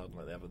all of a sudden,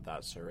 like, they have a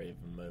That's So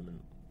Raven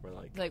moment where,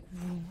 like...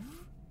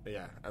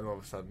 Yeah, and all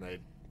of a sudden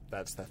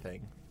that's their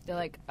thing. They're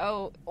like,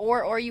 oh,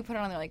 or you put it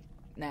on, they're like,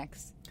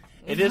 next.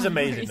 It is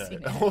amazing,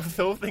 though.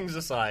 All things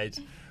aside,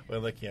 we're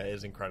looking at it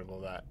is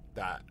incredible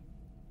that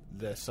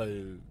they're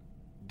so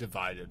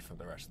divided from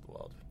the rest of the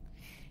world.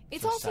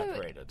 It's so also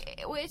separated.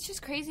 It's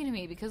just crazy to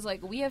me because,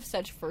 like, we have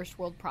such first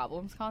world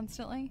problems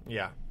constantly.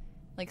 Yeah.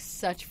 Like,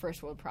 such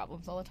first world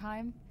problems all the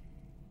time.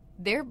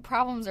 Their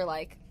problems are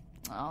like,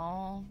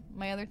 oh,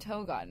 my other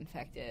toe got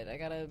infected. I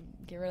gotta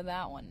get rid of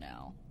that one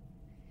now.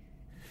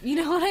 You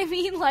know what I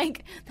mean?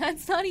 Like,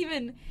 that's not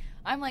even...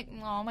 I'm like,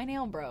 oh, my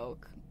nail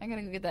broke. I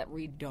gotta go get that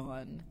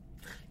redone.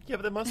 Yeah,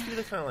 but there must be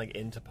the kind of, like,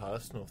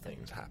 interpersonal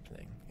things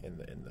happening in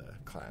the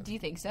clan. Do you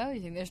think so? Do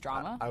you think there's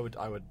drama?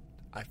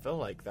 I feel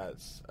like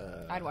that's...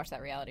 I'd watch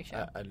that reality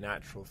show. A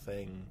natural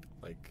thing,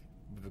 like,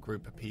 with a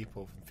group of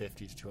people from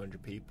 50 to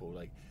 200 people,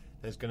 like,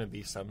 there's going to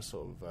be some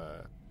sort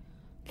of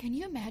Can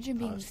you imagine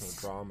being... personal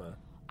drama.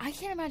 I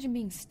can't imagine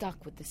being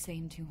stuck with the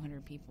same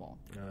 200 people.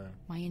 No.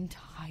 My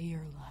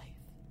entire life.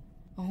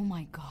 Oh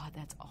my God,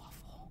 that's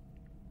awful.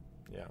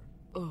 Yeah.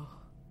 Ugh.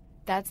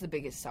 That's the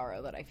biggest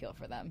sorrow that I feel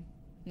for them.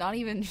 Not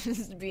even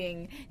just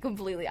being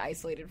completely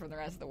isolated from the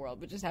rest of the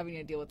world, but just having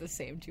to deal with the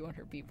same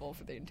 200 people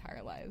for their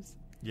entire lives.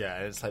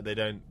 Yeah, it's like they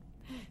don't...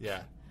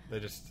 Yeah, they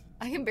just...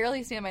 I can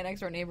barely stand my next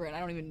door neighbor, and I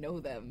don't even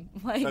know them.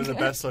 Like, and the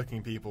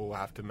best-looking people will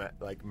have to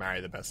marry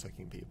the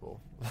best-looking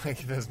people. Like,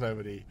 there's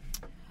nobody...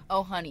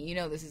 Oh, honey, you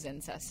know this is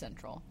incest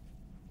central.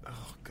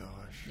 Oh,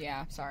 gosh.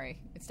 Yeah, sorry.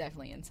 It's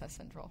definitely incest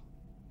central.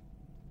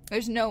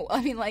 There's no...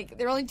 I mean, like,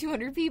 there are only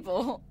 200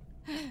 people.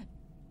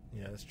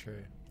 Yeah, that's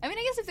true. I mean,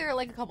 I guess if there are,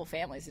 like, a couple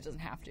families, it doesn't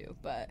have to.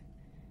 But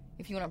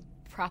if you want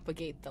to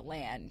propagate the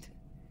land,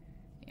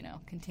 you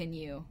know,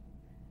 continue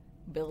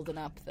building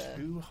up the...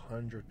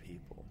 200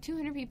 people.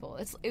 200 people.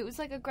 It was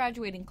like a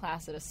graduating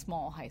class at a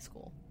small high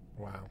school.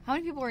 Wow. How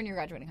many people were in your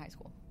graduating high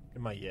school?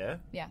 In my year?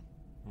 Yeah.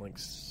 Like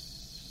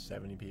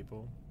 70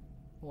 people.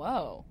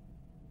 Whoa.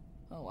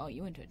 Oh, wow,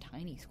 you went to a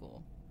tiny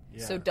school.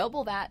 Yeah. So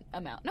double that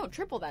amount. No,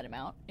 triple that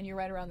amount, and you're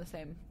right around the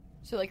same.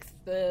 So, like,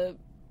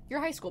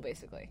 your high school,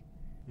 basically.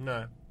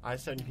 No. I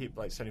had 70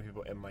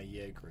 people in my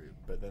year group,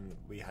 but then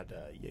we had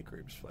year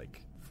groups,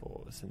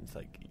 since,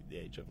 like, the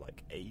age of,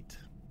 like, 8.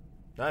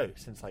 No,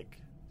 since, like,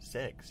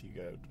 6, you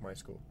go to my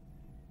school.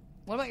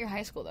 What about your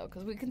high school, though?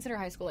 Because we consider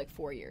high school, like,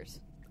 4 years.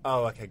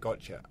 Oh, okay,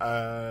 gotcha.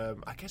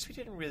 I guess we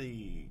didn't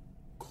really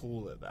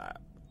call it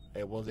that.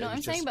 It was. No,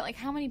 I'm saying, but like,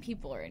 how many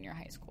people are in your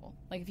high school?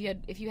 Like,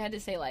 if you had to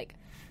say, like,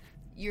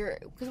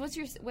 because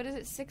what is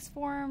it, sixth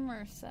form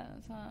or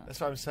That's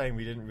what I'm saying.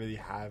 We didn't really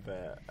have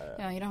a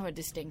no, you don't have a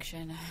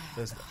distinction.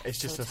 It's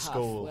just so a tough.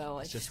 school.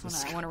 Well,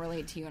 I want to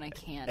relate to you and I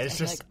can't. It's I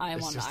feel just, like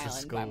I'm on the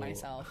island by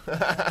myself.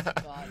 Oh,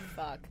 God,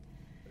 fuck.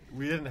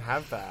 We didn't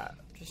have that.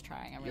 Just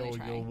trying. I'm really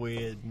trying. Your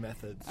weird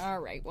methods. All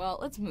right. Well,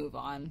 let's move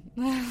on.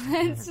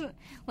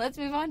 let's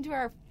move on to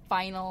our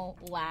final,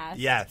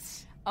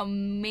 last,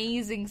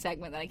 amazing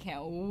segment that I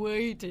can't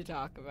wait to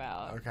talk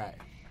about. Okay.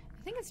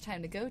 I think it's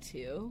time to go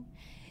to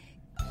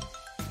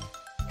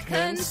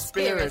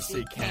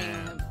Konspiracy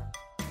Camp.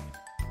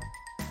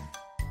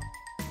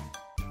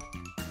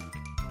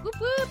 Whoop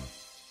whoop.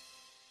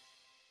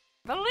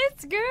 But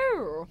let's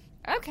go.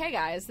 Okay,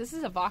 guys, this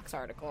is a Vox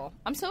article.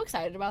 I'm so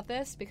excited about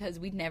this because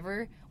we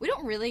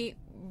don't really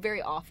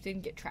very often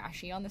get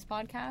trashy on this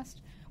podcast.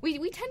 We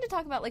tend to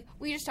talk about, like,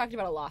 we just talked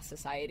about a lost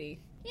society.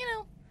 You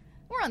know,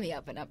 we're on the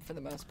up and up for the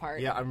most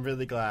part. Yeah, I'm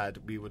really glad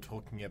we were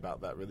talking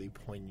about that really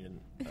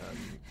poignant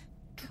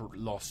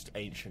lost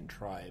ancient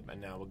tribe, and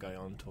now we're going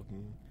on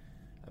talking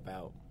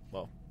about,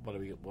 well, what are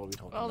we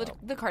talking about?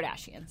 The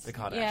Kardashians. The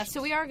Kardashians. Yeah,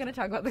 so we are going to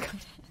talk about the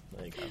Kardashians.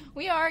 There you go.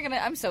 We are going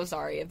to... I'm so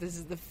sorry if this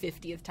is the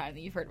 50th time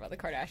that you've heard about the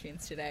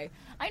Kardashians today.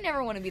 I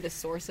never want to be the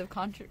source of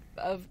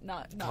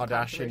not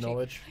Kardashian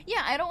knowledge?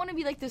 Yeah, I don't want to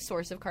be, like, the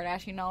source of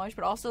Kardashian knowledge,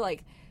 but also,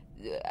 like,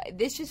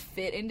 this just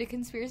fit into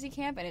conspiracy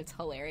camp, and it's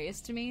hilarious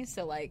to me,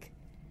 so, like,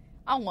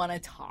 I want to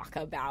talk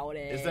about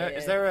it.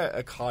 Is there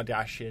a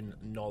Kardashian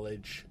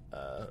knowledge?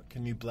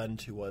 Can you blend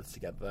two words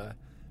together?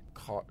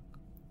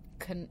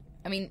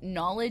 I mean,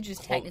 knowledge is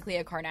technically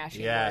a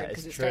Kardashian word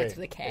because it starts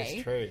with a K.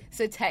 It's true.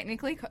 So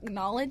technically,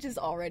 knowledge is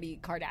already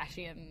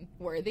Kardashian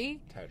worthy.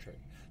 Territory.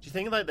 Do you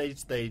think like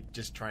they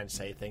just try and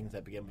say things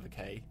that begin with a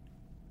K?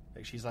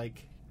 Like she's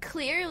like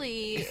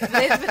clearly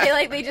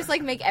they just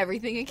like make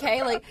everything a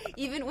K. Like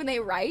even when they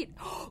write,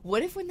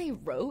 what if when they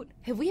wrote?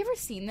 Have we ever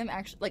seen them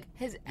actually like?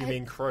 You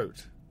mean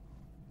croat?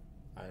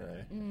 I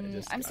don't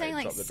know. I'm saying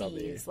like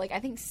C's. Like I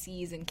think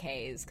C's and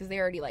K's because they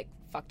already like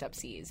fucked up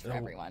C's for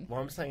everyone. What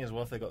I'm saying is,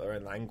 what if they got their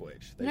own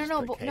language? But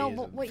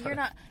what you're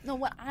not. No,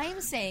 what I'm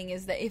saying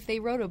is that if they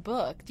wrote a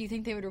book, do you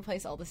think they would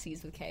replace all the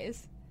C's with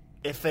K's?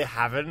 If they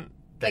haven't,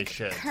 they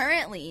should.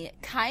 Currently,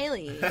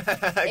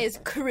 Kylie is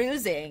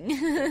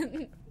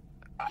cruising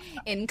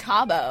in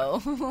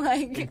Cabo,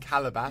 like in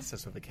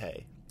Calabasas with a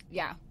K.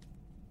 Yeah,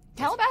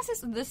 Calabasas.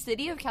 The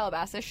city of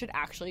Calabasas should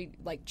actually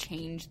like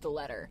change the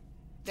letter.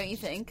 Don't you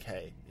think?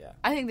 Okay, yeah.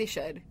 I think they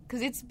should,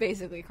 because it's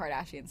basically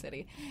Kardashian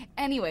City.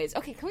 Anyways,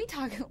 okay,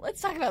 let's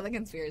talk about the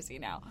conspiracy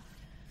now.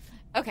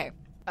 Okay,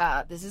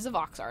 this is a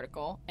Vox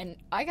article, and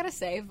I gotta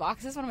say,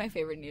 Vox is one of my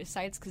favorite news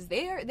sites, because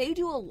they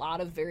do a lot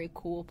of very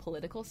cool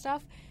political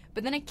stuff,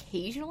 but then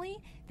occasionally,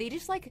 they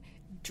just, like,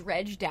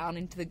 dredge down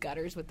into the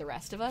gutters with the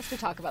rest of us to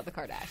talk about the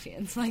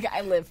Kardashians. Like,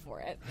 I live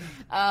for it.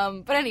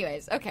 But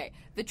anyways, okay,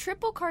 the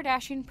triple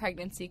Kardashian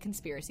pregnancy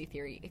conspiracy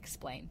theory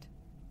explained.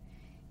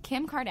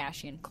 Kim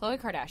Kardashian,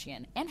 Khloe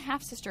Kardashian, and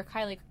half-sister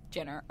Kylie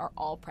Jenner are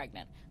all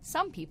pregnant.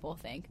 Some people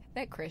think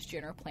that Kris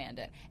Jenner planned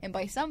it. And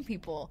by some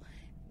people,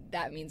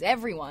 that means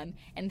everyone.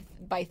 And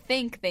by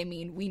think, they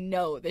mean we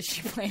know that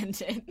she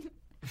planned it.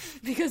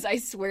 Because I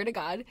swear to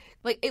God,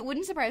 like, it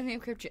wouldn't surprise me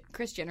if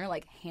Kris Jenner,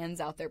 like,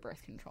 hands out their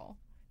birth control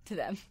to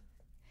them.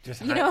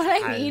 Just you know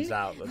what I mean? hands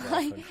out the birth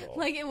control.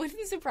 Like, it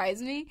wouldn't surprise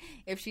me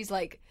if she's,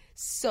 like,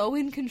 so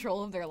in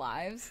control of their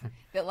lives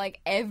that, like,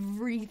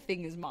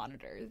 everything is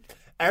monitored.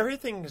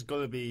 Everything has got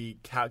to be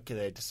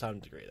calculated to some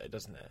degree, though,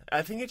 doesn't it?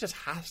 I think it just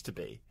has to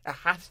be. It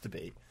has to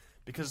be.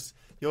 Because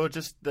you're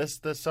just,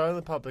 they're so in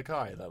the public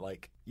eye that,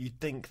 like, you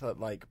think that,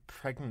 like,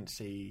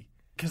 pregnancy...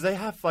 Because they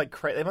have, like,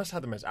 they must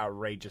have the most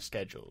outrageous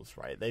schedules,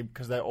 right?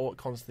 Because they're all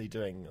constantly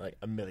doing, like,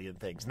 a million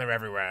things. And they're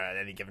everywhere at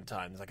any given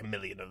time. There's, like, a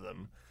million of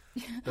them.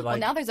 But, like, well,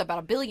 now there's about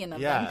 1 billion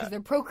of them because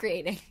they're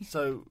procreating.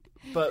 So,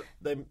 but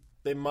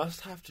they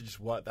must have to just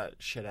work that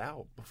shit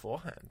out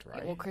beforehand, right?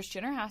 Yeah, well, Kris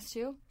Jenner has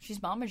to. She's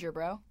momager,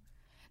 bro.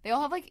 They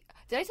all have, like...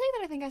 Did I tell you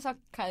that I think I saw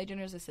Kylie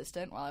Jenner's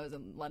assistant while I was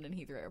in London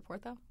Heathrow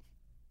Airport, though?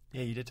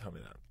 Yeah, you did tell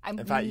me that.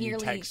 In fact, you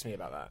texted me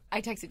about that.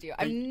 I texted you.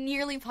 I'm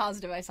nearly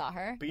positive I saw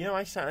her. But, you know,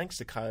 I sat next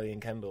to Kylie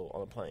and Kendall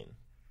on a plane.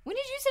 When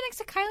did you sit next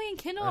to Kylie and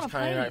Kendall on a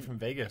plane? I was coming out from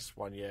Vegas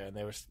one year, and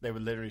they were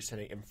literally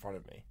sitting in front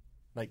of me.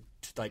 Like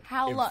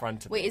How in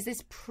front of me. Wait, is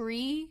this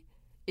pre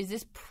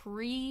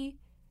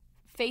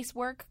face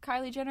work,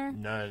 Kylie Jenner?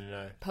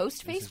 No.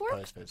 Post face work?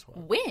 Post face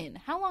work. When?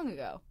 How long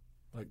ago?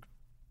 Like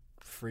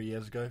 4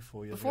 years ago.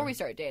 Before we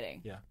started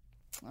dating? Yeah.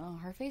 Oh,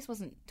 her face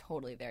wasn't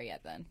totally there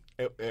yet then.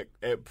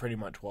 It pretty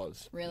much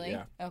was. Really?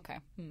 Yeah. Okay.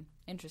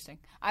 Interesting.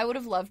 I would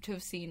have loved to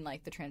have seen,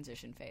 like, the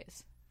transition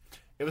phase.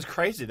 It was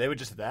crazy. They were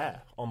just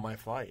there on my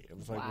flight. It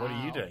was like, wow. What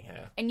are you doing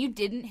here? And you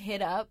didn't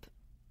hit up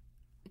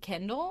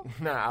Kendall?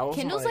 Nah, I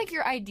wasn't. Kendall's like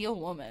your ideal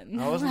woman.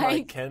 I wasn't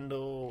like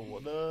Kendall,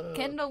 what up?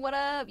 Kendall, what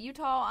up? You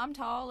tall, I'm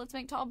tall. Let's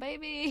make tall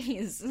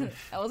babies.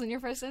 That wasn't your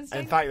first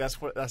instinct? In fact,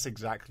 that's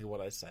exactly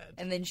what I said.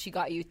 And then she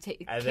got you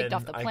kicked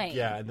off the plane.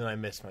 And then I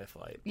missed my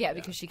flight. Yeah,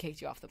 because she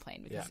kicked you off the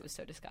plane because it was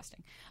so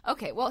disgusting.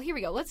 Okay, well, here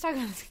we go. Let's talk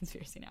about this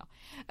conspiracy now.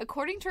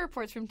 According to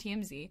reports from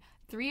TMZ,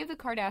 3 of the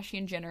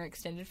Kardashian-Jenner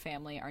extended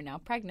family are now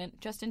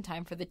pregnant just in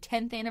time for the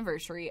 10th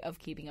anniversary of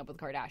Keeping Up with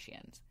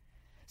Kardashians.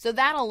 So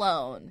that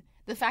alone...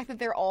 The fact that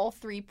they're all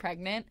 3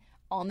 pregnant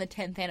on the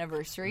 10th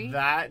anniversary.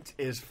 That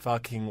is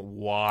fucking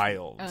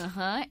wild.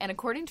 Uh-huh. And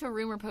according to a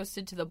rumor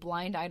posted to the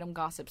blind item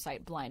gossip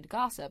site Blind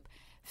Gossip,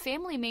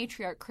 family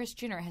matriarch Kris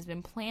Jenner has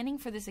been planning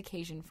for this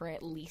occasion for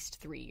at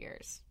least 3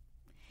 years.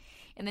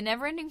 In the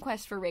never-ending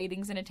quest for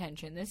ratings and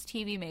attention, this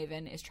TV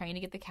maven is trying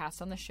to get the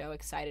cast on the show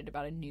excited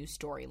about a new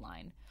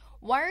storyline.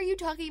 Why are you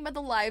talking about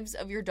the lives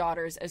of your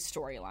daughters as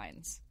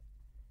storylines?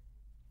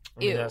 I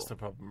mean, that's the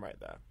problem right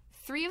there.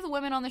 3 of the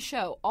women on the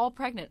show, all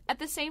pregnant at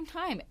the same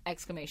time! !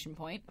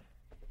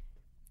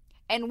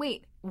 And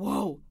wait,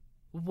 whoa.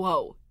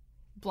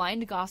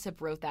 Blind Gossip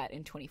wrote that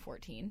in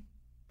 2014.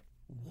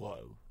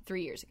 Whoa.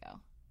 3 years ago.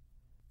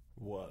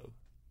 Whoa.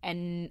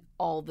 And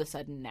all of a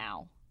sudden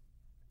now.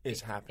 It's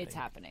happening. It's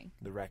happening.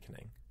 The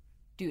reckoning.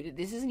 Dude,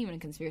 this isn't even a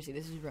conspiracy.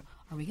 This is real.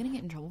 Are we going to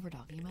get in trouble for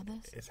talking about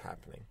this? It's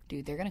happening.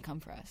 Dude, they're going to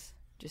come for us.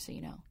 Just so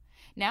you know.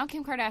 Now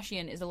Kim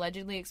Kardashian is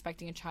allegedly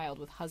expecting a child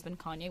with husband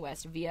Kanye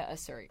West via a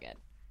surrogate.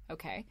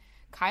 Okay.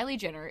 Kylie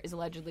Jenner is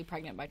allegedly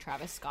pregnant by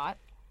Travis Scott.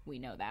 We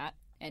know that.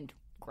 And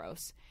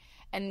gross.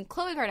 And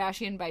Khloe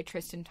Kardashian by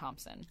Tristan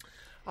Thompson.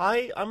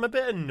 I'm a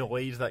bit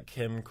annoyed that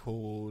Kim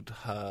called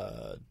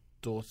her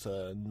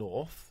daughter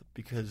North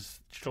because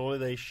surely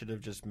they should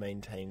have just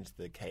maintained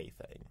the K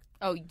thing.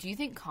 Oh, do you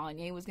think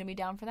Kanye was going to be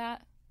down for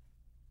that?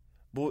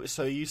 Well,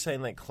 so are you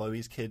saying like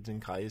Khloe's kids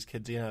and Kylie's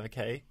kids are going to have a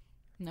K?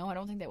 No, I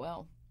don't think they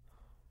will.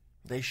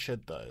 They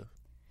should, though.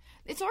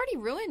 It's already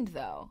ruined,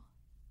 though.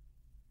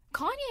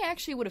 Kanye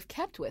actually would have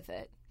kept with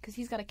it because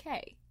he's got a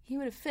K. He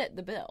would have fit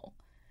the bill.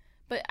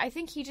 But I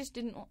think he just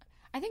didn't...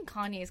 I think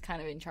Kanye is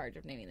kind of in charge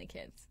of naming the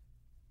kids.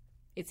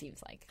 It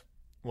seems like.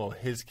 Well,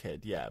 his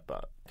kid, yeah,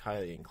 but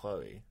Kylie and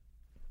Khloe.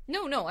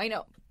 No, I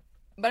know.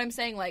 But I'm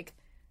saying, like,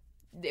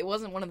 it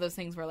wasn't one of those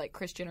things where, like,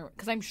 Kris Jenner...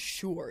 Because I'm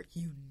sure,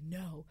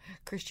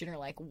 Kris Jenner,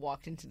 like,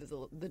 walked into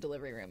the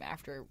delivery room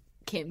after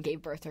Kim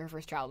gave birth to her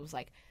first child and was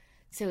like,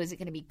 so is it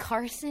going to be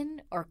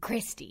Carson or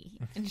Christy?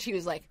 And she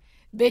was like...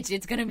 Bitch,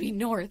 it's gonna be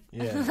North.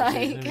 Yeah, like,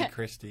 it's gonna be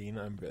Christine.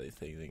 I'm really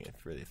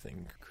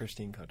thinking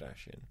Christine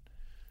Kardashian.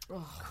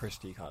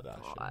 Christy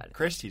Kardashian. God.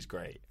 Christy's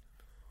great.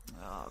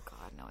 Oh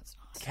God, no, it's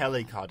not.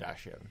 Kelly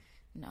Kardashian.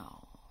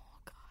 No,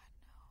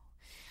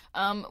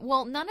 God, no.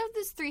 Well, none of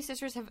these 3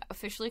 sisters have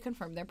officially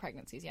confirmed their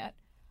pregnancies yet.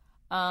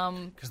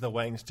 Because they're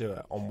waiting to do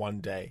it on one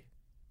day.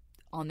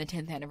 On the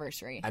 10th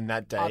anniversary. And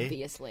that day,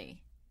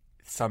 obviously,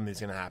 something's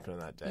gonna happen on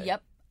that day.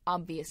 Yep,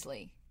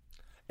 obviously.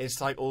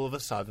 It's like all of a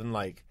sudden,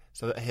 like.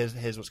 So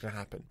here's what's going to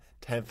happen.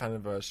 10th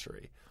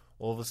anniversary.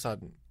 All of a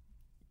sudden,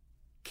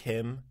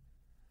 Kim,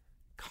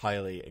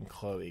 Kylie, and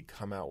Khloe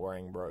come out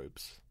wearing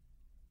robes.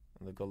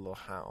 And they've got a little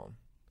hat on.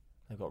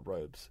 They've got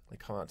robes. They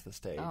come out to the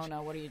stage. Oh,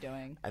 no, what are you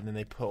doing? And then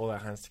they put all their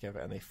hands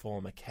together and they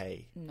form a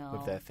K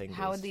with their fingers.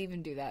 How would they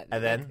even do that?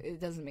 And then... It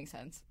doesn't make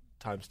sense.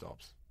 Time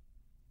stops.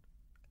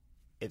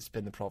 It's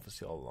been the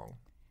prophecy all along.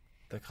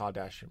 The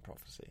Kardashian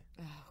prophecy.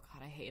 Oh,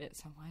 God, I hate it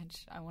so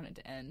much. I want it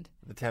to end.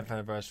 The 10th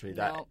anniversary.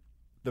 No.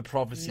 The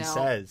prophecy No.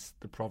 says.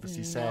 The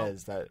prophecy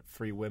says that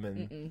 3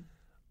 women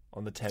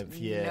on the 10th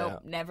year. Nope,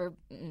 never.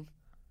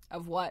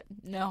 Of what?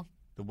 No.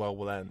 The world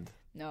will end.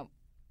 No.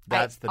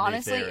 That's the new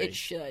honestly, theory. it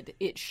should.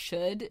 It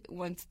should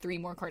once 3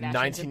 more Kardashians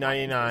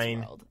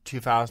 1999,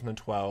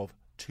 2012,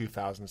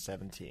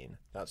 2017.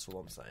 That's all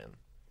I'm saying.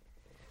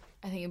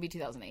 I think it'd be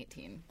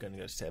 2018. Gonna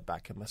go sit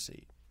back in my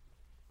seat.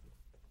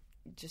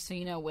 Just so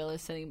you know, Will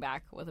is sitting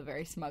back with a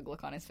very smug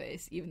look on his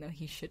face, even though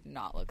he should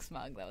not look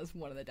smug. That was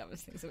one of the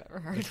dumbest things I've ever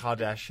heard.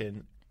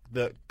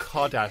 The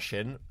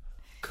Kardashian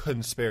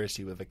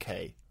Konspiracy with a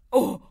K.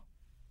 Oh!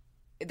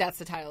 That's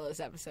the title of this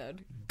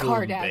episode. Boom,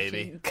 Kardashian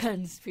baby.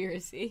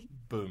 Conspiracy.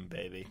 Boom,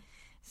 baby.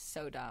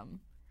 So dumb.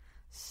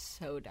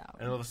 So dumb.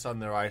 And all of a sudden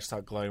their eyes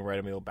start glowing red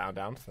and we all bow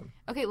down to them.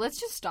 Okay, let's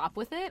just stop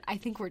with it. I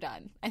think we're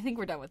done. I think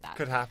we're done with that.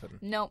 Could happen.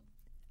 No.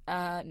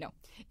 No.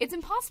 It's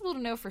impossible to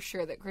know for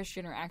sure that Kris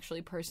Jenner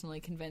actually personally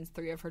convinced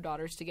 3 of her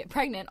daughters to get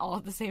pregnant all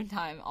at the same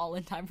time, all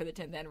in time for the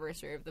 10th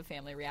anniversary of the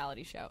family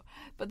reality show.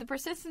 But the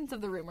persistence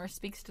of the rumor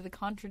speaks to the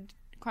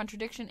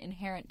contradiction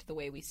inherent to the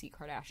way we see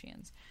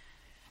Kardashians.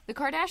 The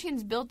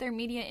Kardashians built their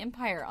media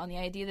empire on the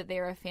idea that they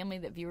are a family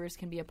that viewers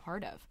can be a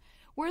part of.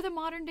 We're the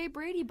modern-day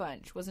Brady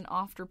Bunch was an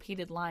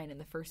oft-repeated line in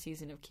the first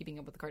season of Keeping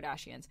Up with the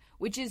Kardashians,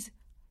 which is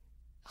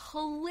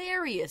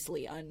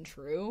hilariously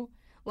untrue.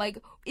 Like,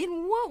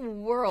 in what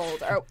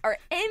world are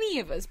any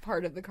of us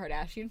part of the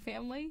Kardashian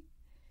family?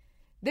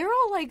 They're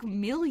all, like,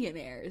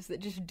 millionaires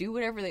that just do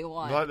whatever they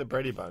want. Like the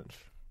Brady Bunch.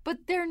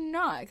 But they're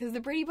not, because the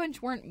Brady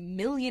Bunch weren't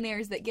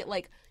millionaires that get,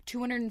 like,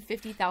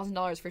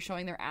 $250,000 for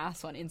showing their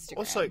ass on Instagram.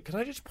 Also, can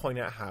I just point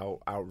out how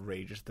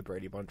outrageous the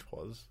Brady Bunch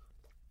was?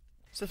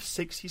 It's a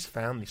 60s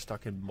family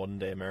stuck in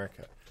modern-day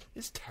America.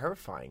 It's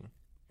terrifying.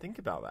 Think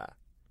about that.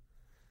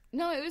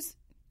 No, it was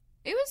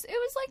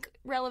like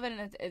relevant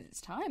at its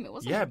time. It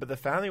wasn't. Yeah, but the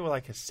family were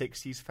like a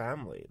 60s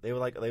family. They were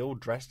like, they all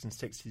dressed in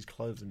 60s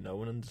clothes and no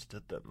one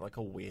understood them. Like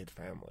a weird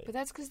family. But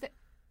that's because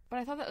but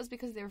I thought that was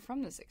because they were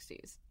from the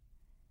 60s.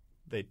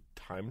 They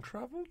time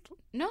traveled?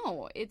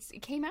 No, it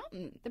came out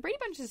in the Brady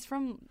Bunch is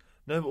from.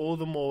 No, but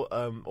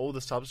all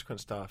the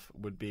subsequent stuff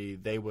would be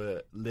they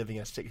were living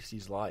a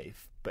 60s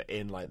life, but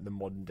in like the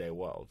modern day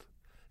world.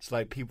 So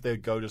like people, they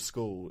would go to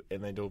school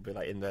and they'd all be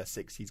like in their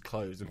 60s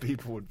clothes, and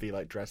people would be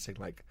like dressing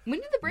like When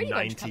did the Brady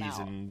Bunch 90s come out?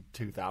 and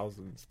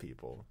 2000s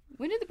people.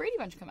 When did the Brady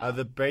Bunch come out?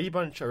 The Brady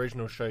Bunch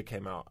original show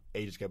came out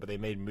ages ago, but they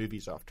made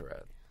movies after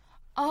it.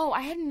 Oh,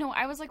 I hadn't know.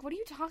 I was like, what are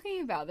you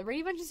talking about? The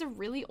Brady Bunch is a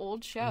really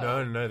old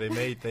show. No,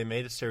 they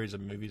made a series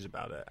of movies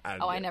about it.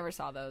 And I never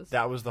saw those.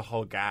 That was the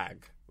whole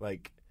gag.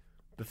 Like,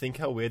 but think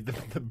how weird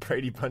the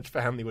Brady Bunch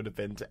family would have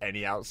been to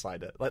any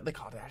outsider, like the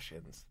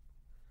Kardashians.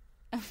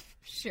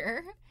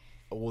 Sure.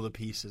 All the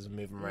pieces and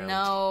moving around.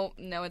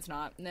 No, it's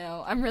not.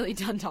 No, I'm really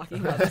done talking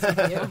about this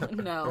with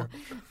you. No.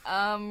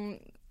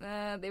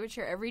 They would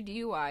share every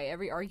DUI,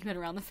 every argument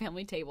around the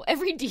family table.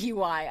 Every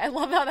DUI. I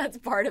love how that's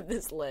part of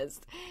this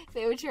list.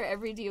 They would share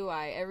every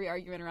DUI, every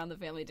argument around the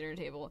family dinner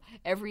table,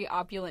 every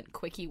opulent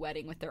quickie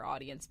wedding with their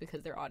audience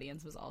because their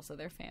audience was also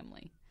their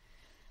family.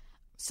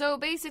 So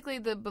basically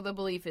the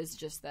belief is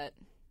just that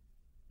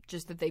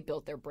they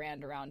built their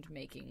brand around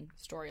making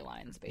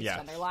storylines based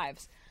on their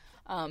lives.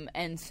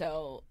 And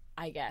so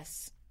I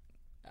guess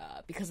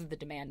because of the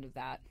demand of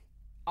that,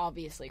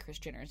 obviously Kris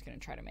Jenner is going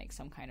to try to make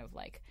some kind of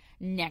like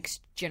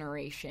next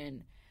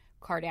generation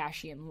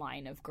Kardashian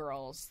line of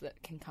girls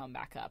that can come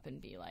back up and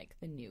be like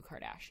the new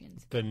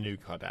Kardashians. The new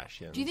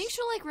Kardashians. Do you think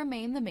she'll like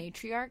remain the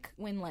matriarch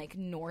when like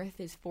North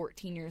is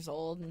 14 years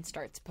old and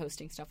starts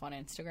posting stuff on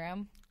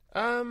Instagram?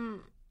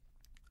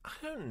 I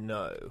don't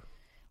know.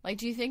 Like,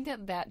 do you think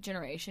that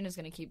generation is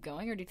going to keep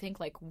going, or do you think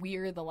like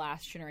we're the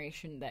last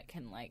generation that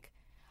can like,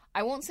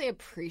 I won't say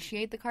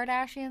appreciate the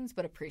Kardashians,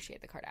 but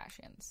appreciate the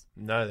Kardashians?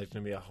 No, there's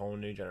going to be a whole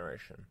new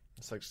generation.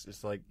 It's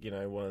like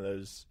one of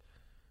those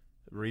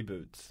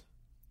reboots.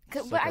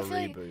 But I feel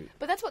like,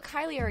 but that's what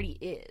Kylie already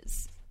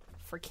is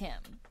for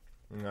Kim.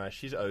 No,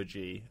 she's OG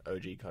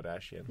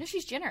Kardashian. No,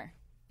 she's Jenner.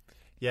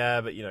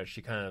 Yeah, but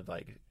she kind of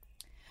like.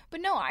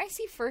 But no, I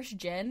see first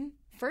gen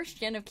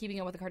of Keeping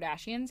Up with the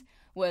Kardashians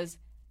was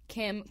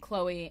Kim,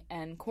 Khloe,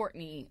 and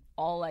Kourtney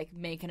all like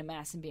making a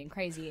mess and being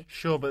crazy.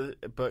 Sure,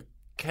 but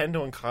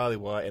Kendall and Kylie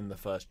were in the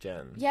first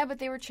gen. Yeah, but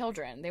they were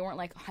children. They weren't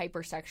like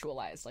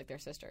hypersexualized like their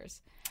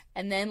sisters.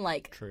 And then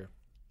like True.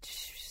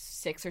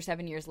 6 or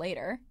 7 years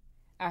later,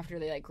 after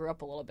they like grew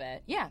up a little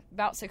bit,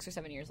 about 6 or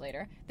 7 years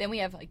later, then we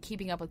have like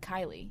Keeping Up with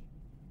Kylie.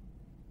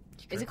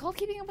 Is it called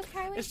Keeping Up with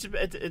Kylie?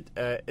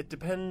 It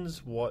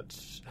depends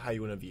how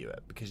you want to view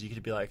it, because you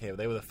could be like, okay, well,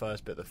 they were the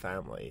first bit of the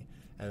family,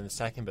 and then the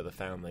second bit of the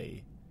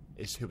family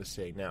is who we're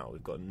seeing now.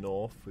 We've got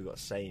North, we've got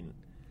Saint.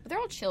 But they're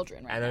all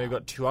children right and then now.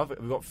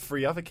 we've got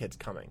 3 other kids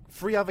coming.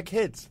 3 other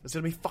kids. There's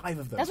going to be 5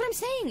 of them. That's what I'm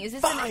saying. Is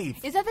this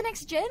 5? Is that the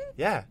next gen?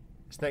 Yeah.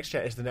 It's next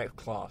gen. It's the next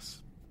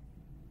class.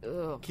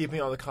 Ugh. Keeping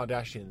Up with the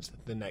Kardashians,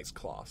 the next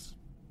class.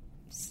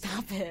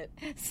 Stop it.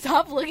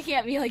 Stop looking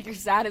at me like you're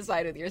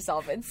satisfied with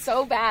yourself. It's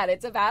so bad.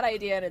 It's a bad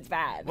idea and it's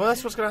bad. Well,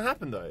 that's what's going to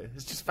happen, though.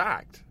 It's just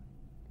fact.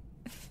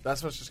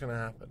 That's what's just going to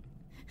happen.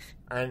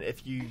 And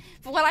if you...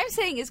 But what I'm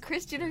saying is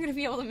Christian are going to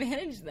be able to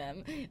manage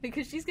them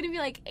because she's going to be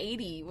like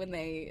 80 when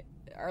they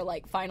are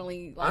like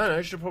finally... Like, I don't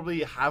know. She'll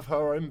probably have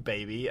her own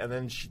baby and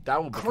then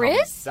that will become...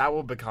 Chris? That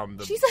will become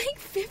the... She's like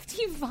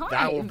 55.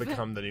 That will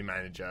become the new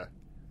manager.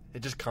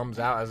 It just comes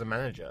out as a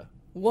manager.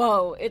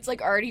 Whoa, it's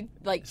like already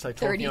like it's like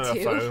 32.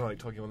 Talking on a phone, like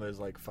talking on one of those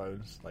like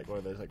phones, like one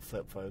of those like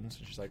flip phones.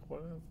 And she's like,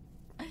 "What?"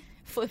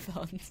 Flip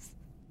phones.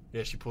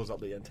 Yeah, she pulls up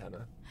the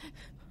antenna.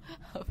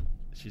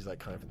 She's like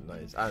kind of in the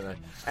nose. I don't know.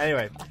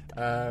 Anyway,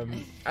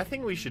 I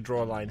think we should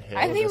draw a line here.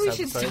 I think we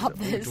should stop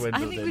this. I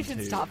think we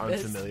should stop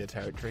this. Unfamiliar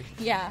territory.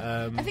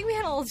 Yeah. I think we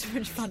had a little too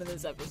much fun in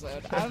this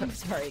episode. I'm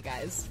sorry,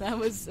 guys. That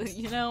was,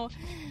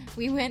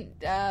 we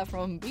went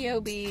from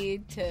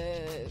B.O.B.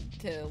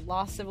 to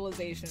lost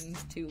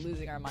civilizations to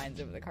losing our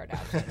minds over the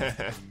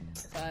Kardashians.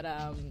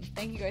 But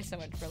thank you guys so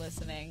much for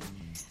listening.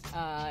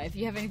 If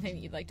you have anything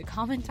that you'd like to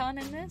comment on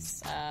in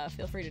this,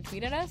 feel free to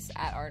tweet at us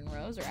at Arden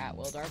Rose or at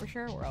Will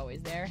Derbyshire. We're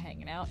always there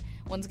hanging out.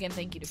 Once again,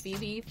 thank you to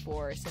Phoebe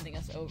for sending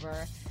us over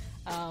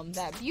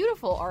that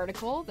beautiful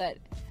article that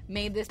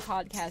made this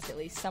podcast at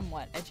least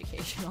somewhat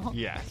educational.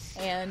 Yes.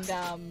 And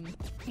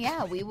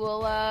yeah, we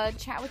will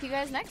chat with you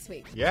guys next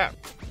week. Yeah.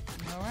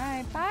 All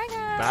right. Bye,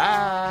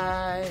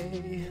 guys.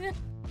 Bye.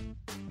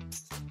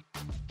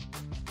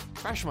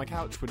 Crash on My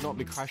Couch would not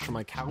be Crash on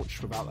My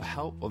Couch without the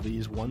help of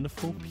these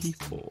wonderful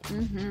people.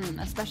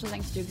 A special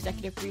thanks to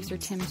executive producer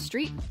Tim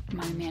Street,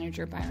 my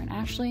manager Byron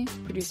Ashley,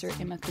 producer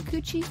Emma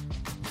Kikuchi,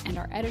 and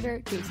our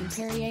editor Jason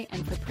Perrier,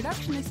 and for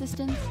production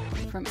assistance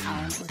from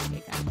Alan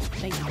Ortega.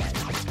 Thank you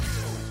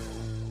guys.